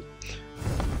touch them.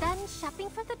 Done shopping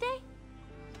for the day?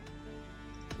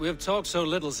 We have talked so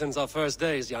little since our first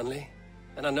days, Yanli,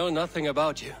 and I know nothing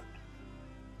about you.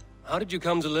 How did you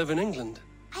come to live in England?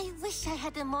 I wish I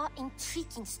had a more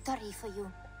intriguing story for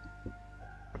you.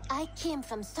 I came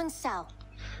from Sunsao,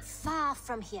 far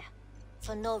from here,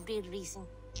 for no real reason.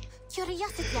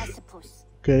 Curiosity, I suppose.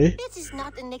 Okay. This is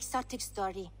not an exotic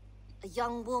story. A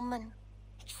young woman,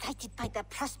 excited by the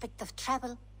prospect of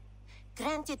travel,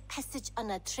 granted passage on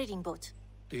a trading boat.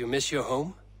 Do you miss your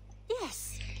home?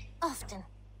 Yes, often.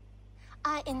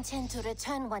 I intend to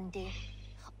return one day,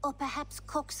 or perhaps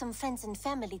coax some friends and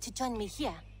family to join me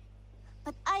here.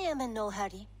 But I am in no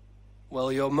hurry.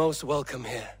 Well, you're most welcome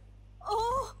here.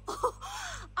 Oh,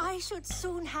 I should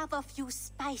soon have a few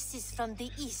spices from the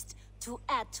east to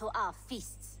add to our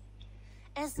feasts.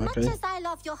 As much as I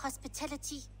love your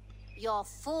hospitality, your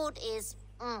food is,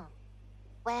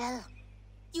 well,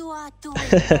 you are doing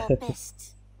your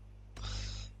best.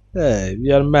 Hey,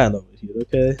 we are a man over here,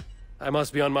 okay? I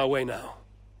must be on my way now.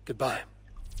 Goodbye.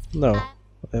 No,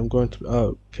 I'm going to.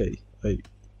 Oh, okay,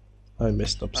 I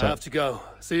messed up. I have to go.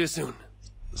 See you soon.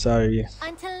 Sorry.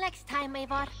 Until next time,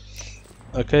 Eivor.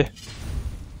 Okay.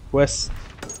 Quest.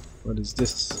 What is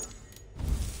this?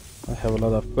 I have a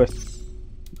lot of quests.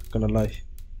 Not gonna lie.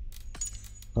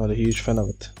 Not a huge fan of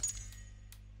it.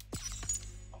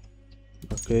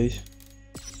 Okay.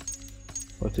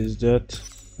 What is that?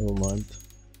 Never mind.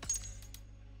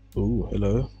 Oh,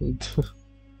 hello.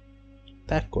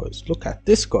 That guys. Look at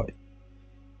this guy.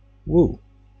 Woo.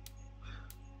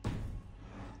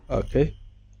 Okay.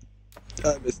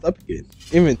 I messed up again.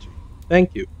 Inventory.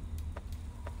 Thank you.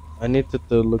 I needed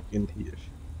to look in here.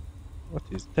 What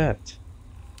is that?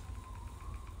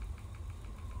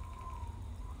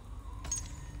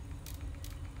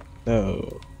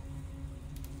 No.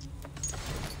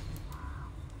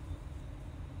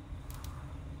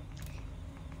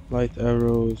 Light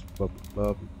arrows, blah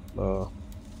blah blah blah.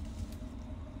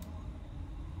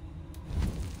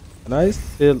 Can I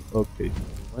still okay?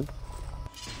 What?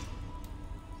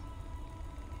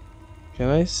 Can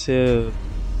I sell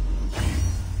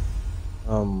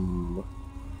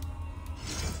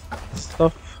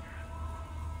stuff?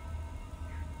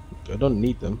 I don't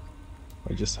need them.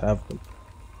 I just have them.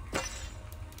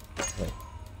 Okay.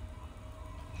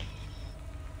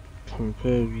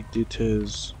 Compare with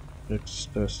details.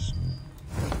 Next test.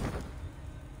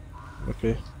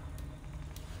 Okay.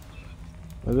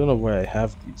 I don't know why I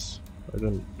have these. I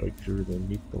don't really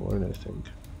need them or anything.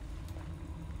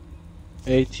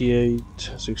 88,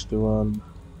 61,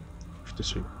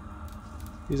 53.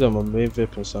 These are my main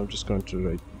weapons, so I'm just going to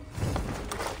write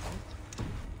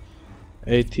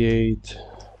 88,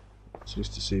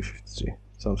 63, 53.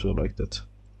 Something like that.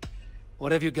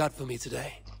 What have you got for me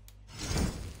today?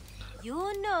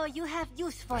 You know you have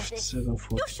use for this. 57,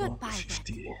 You should 41, buy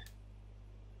 50.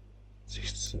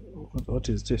 67. What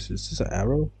is this? Is this an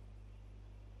arrow?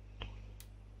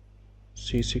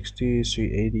 360,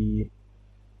 380.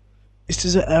 Is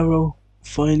this an arrow?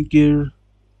 Fine gear.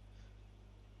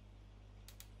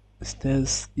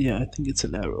 Stealth. Yeah, I think it's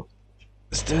an arrow.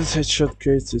 Stealth headshot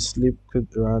creates a sleep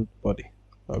around body.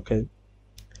 Okay.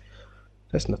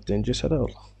 That's not dangerous at all.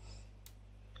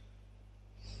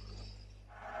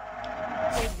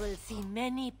 It will see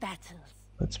many battles.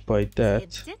 Let's buy that.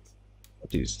 Is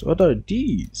it? What are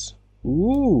these?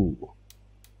 Ooh.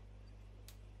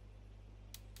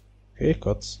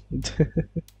 Haircuts.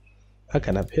 I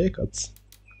can have haircuts.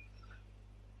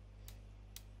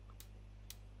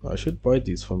 I should buy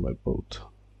these for my boat.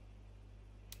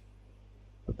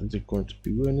 But is it going to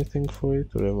do anything for it,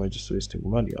 or am I just wasting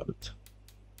money on it?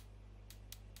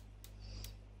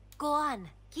 Go on,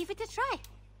 give it a try.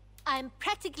 I'm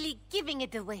practically giving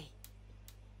it away.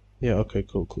 Yeah, okay,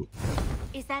 cool.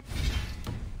 Is that...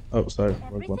 Oh, sorry,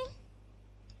 wrong one.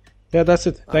 Yeah, that's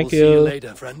it. I will Thank see you you.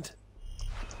 later, friend.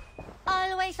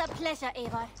 Always a pleasure,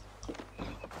 Eivor.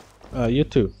 You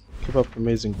too. Keep up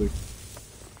amazing work.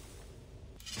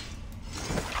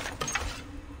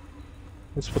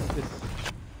 Let's put this.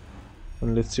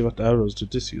 And let's see what arrows do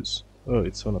this use. Oh,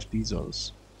 it's one of these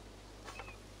ones.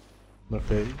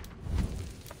 Okay.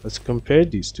 Let's compare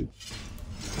these two.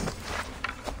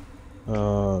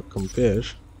 Compare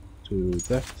to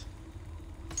that.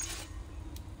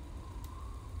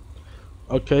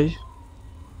 Okay.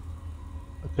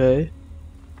 Okay.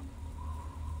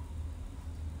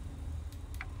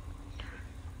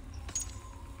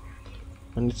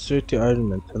 And it's 30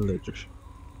 iron and 10 leather.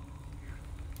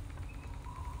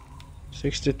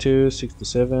 62,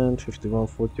 67, 51,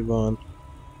 41.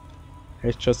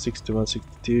 Headshot 61,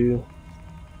 62.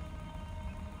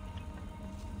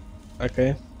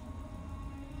 Okay.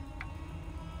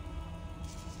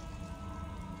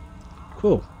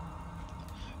 Cool.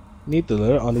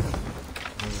 Needler on it.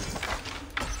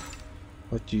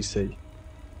 What do you say?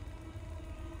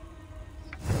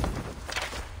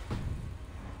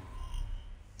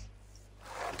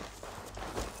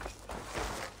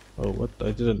 Oh, what?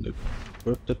 I didn't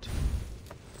equip it.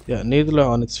 Yeah, Needler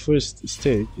on its first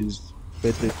stage is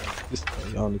better than this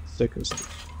guy on its second stage.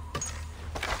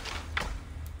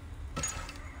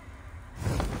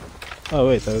 Oh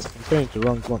wait, I was comparing the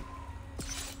wrong one.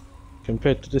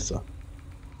 Compared to this one.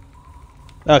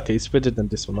 Okay, it's better than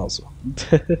this one also.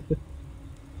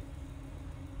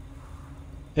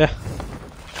 Yeah.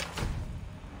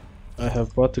 I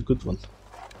have bought a good one.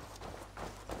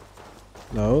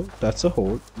 No, that's a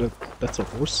horse. That's a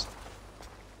horse.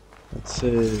 That's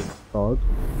a dog.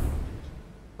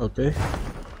 Okay.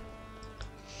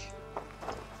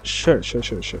 Sure.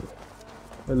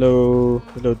 Hello,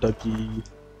 doggy.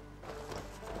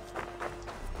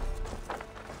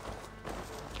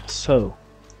 So,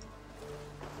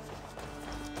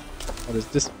 what is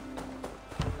this?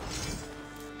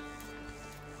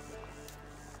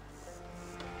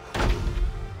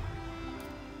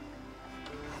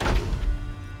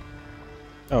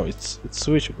 Oh, it's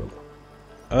switchable.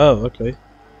 Oh, okay.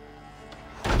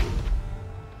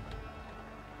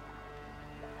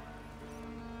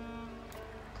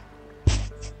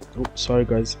 Oh, sorry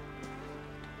guys.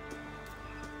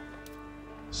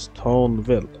 Stone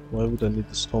well. Why would I need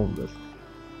a stone well?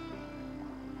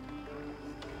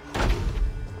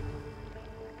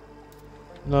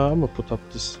 No, I'm gonna put up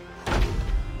this.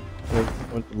 I'm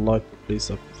going to light the place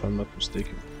up if I'm not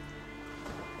mistaken.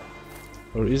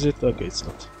 Or is it? Okay, it's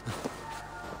not.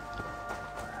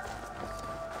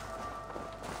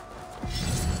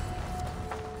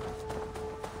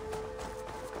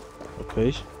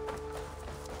 Okay.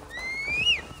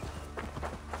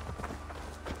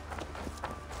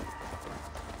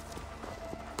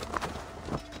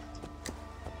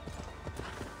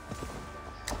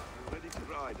 Ready to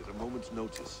ride at a moment's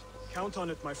notice. Count on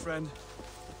it, my friend.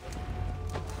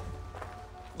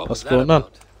 What What's was that going on?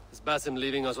 about? Is Basim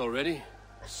leaving us already?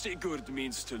 Sigurd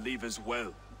means to leave as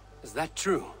well. Is that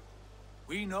true?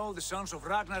 We know the sons of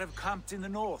Ragnar have camped in the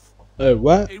north. Oh,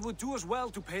 what? It would do us well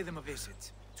to pay them a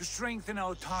visit, to strengthen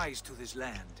our ties to this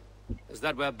land. Is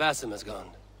that where Basim has gone?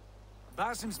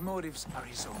 Basim's motives are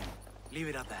his own. Leave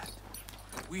it at that.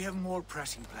 We have more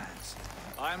pressing plans.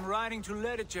 I'm riding to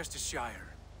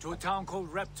Leicestershire, to a town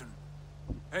called Repton.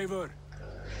 Eivor,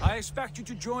 I expect you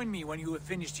to join me when you have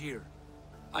finished here.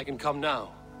 I can come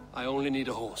now. I only need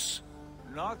a horse.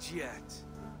 Not yet.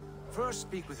 First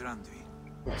speak with Randvi.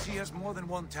 She has more than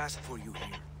one task for you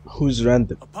here. Who's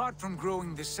random? Apart from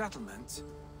growing this settlement,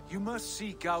 you must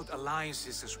seek out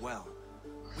alliances as well.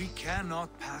 We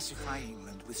cannot pacify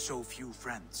England with so few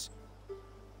friends.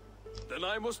 Then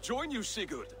I must join you,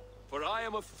 Sigurd, for I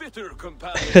am a fitter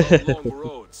companion on long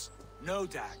roads. No,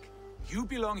 Dag. You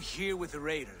belong here with the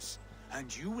raiders,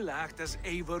 and you will act as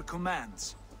Eivor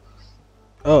commands.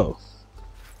 Oh.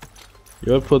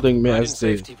 You're putting me Ride in as the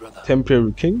safety, brother.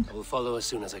 temporary king? I will follow as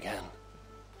soon as I can.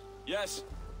 Yes,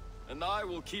 and I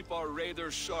will keep our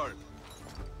raiders sharp.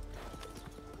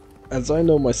 As I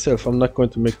know myself, I'm not going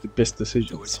to make the best So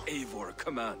decisions. it's Eivor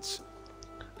commands.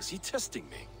 Is he testing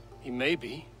me? He may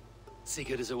be.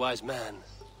 Sigurd is a wise man.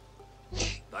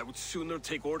 I would sooner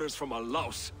take orders from a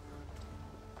louse.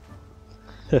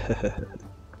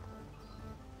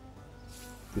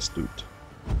 This dude.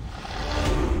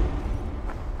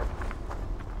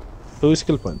 Two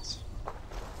skill points.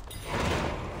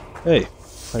 Hey,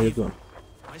 how you doing?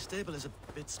 My stable is a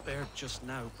bit spared just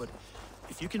now, but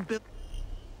if you can build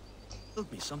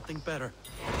me something better,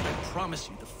 I promise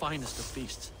you the finest of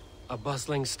feasts. A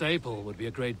bustling stable would be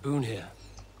a great boon here.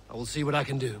 I will see what I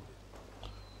can do.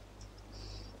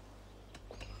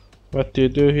 What do you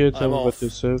do here? Tell I'm me off. what you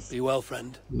serve. Be well,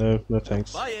 friend. No, no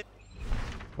thanks. Bye.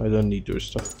 I don't need your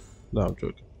stuff. No, I'm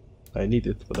joking. I need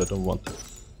it, but I don't want it.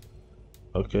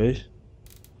 Okay.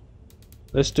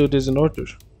 Let's do this in order.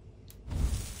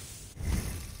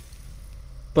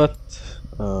 But,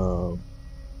 what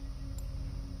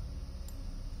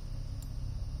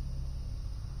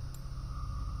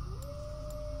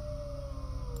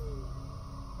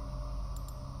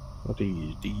are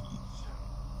these?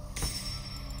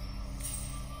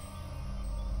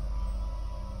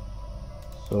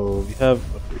 So we have,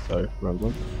 okay, sorry, wrong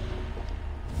one.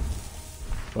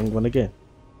 Wrong one again.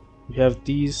 We have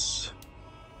these.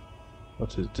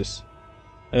 What is this?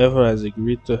 Ever has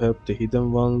agreed to help the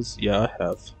hidden ones? Yeah, I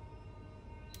have.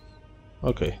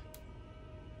 Okay.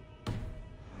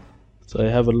 So I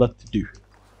have a lot to do.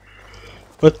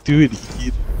 What do we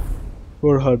need?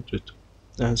 400.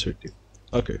 Answer to.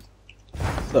 Okay.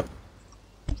 So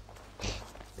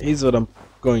here's what I'm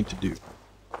going to do.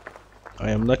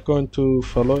 I am not going to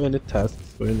follow any tasks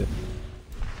for anything.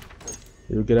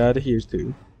 You get out of here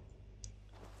too.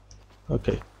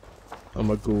 Okay. I'm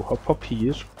gonna go up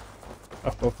here.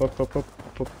 Up.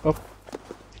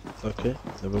 Okay,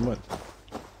 never mind.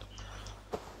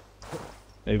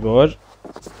 Eivor,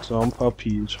 jump up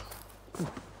here.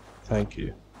 Thank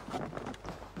you.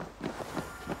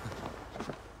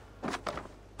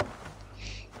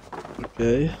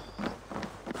 Okay.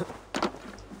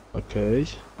 Okay.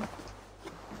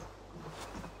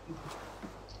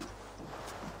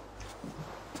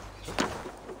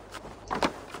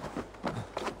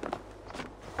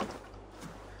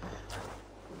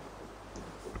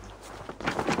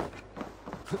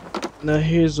 Now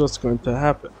here's what's going to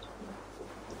happen.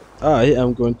 I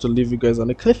am going to leave you guys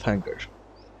on a cliffhanger.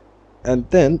 And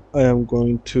then I am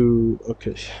going to...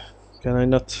 Okay, can I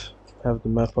not have the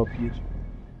map up here?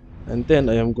 And then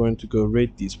I am going to go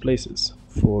raid these places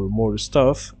for more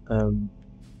stuff and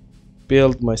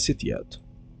build my city out.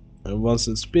 And once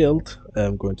it's built, I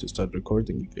am going to start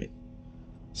recording again.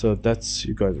 So that's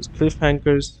you guys'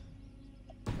 cliffhangers.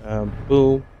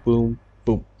 Boom, boom,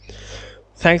 boom.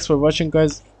 Thanks for watching,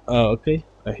 guys. Okay,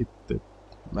 I hit the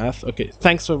math. Okay,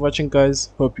 thanks for watching, guys.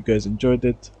 Hope you guys enjoyed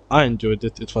it. I enjoyed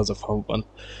it. It was a fun one.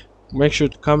 Make sure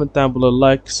to comment down below,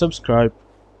 like, subscribe,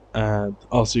 and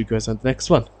I'll see you guys on the next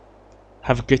one.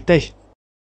 Have a great day.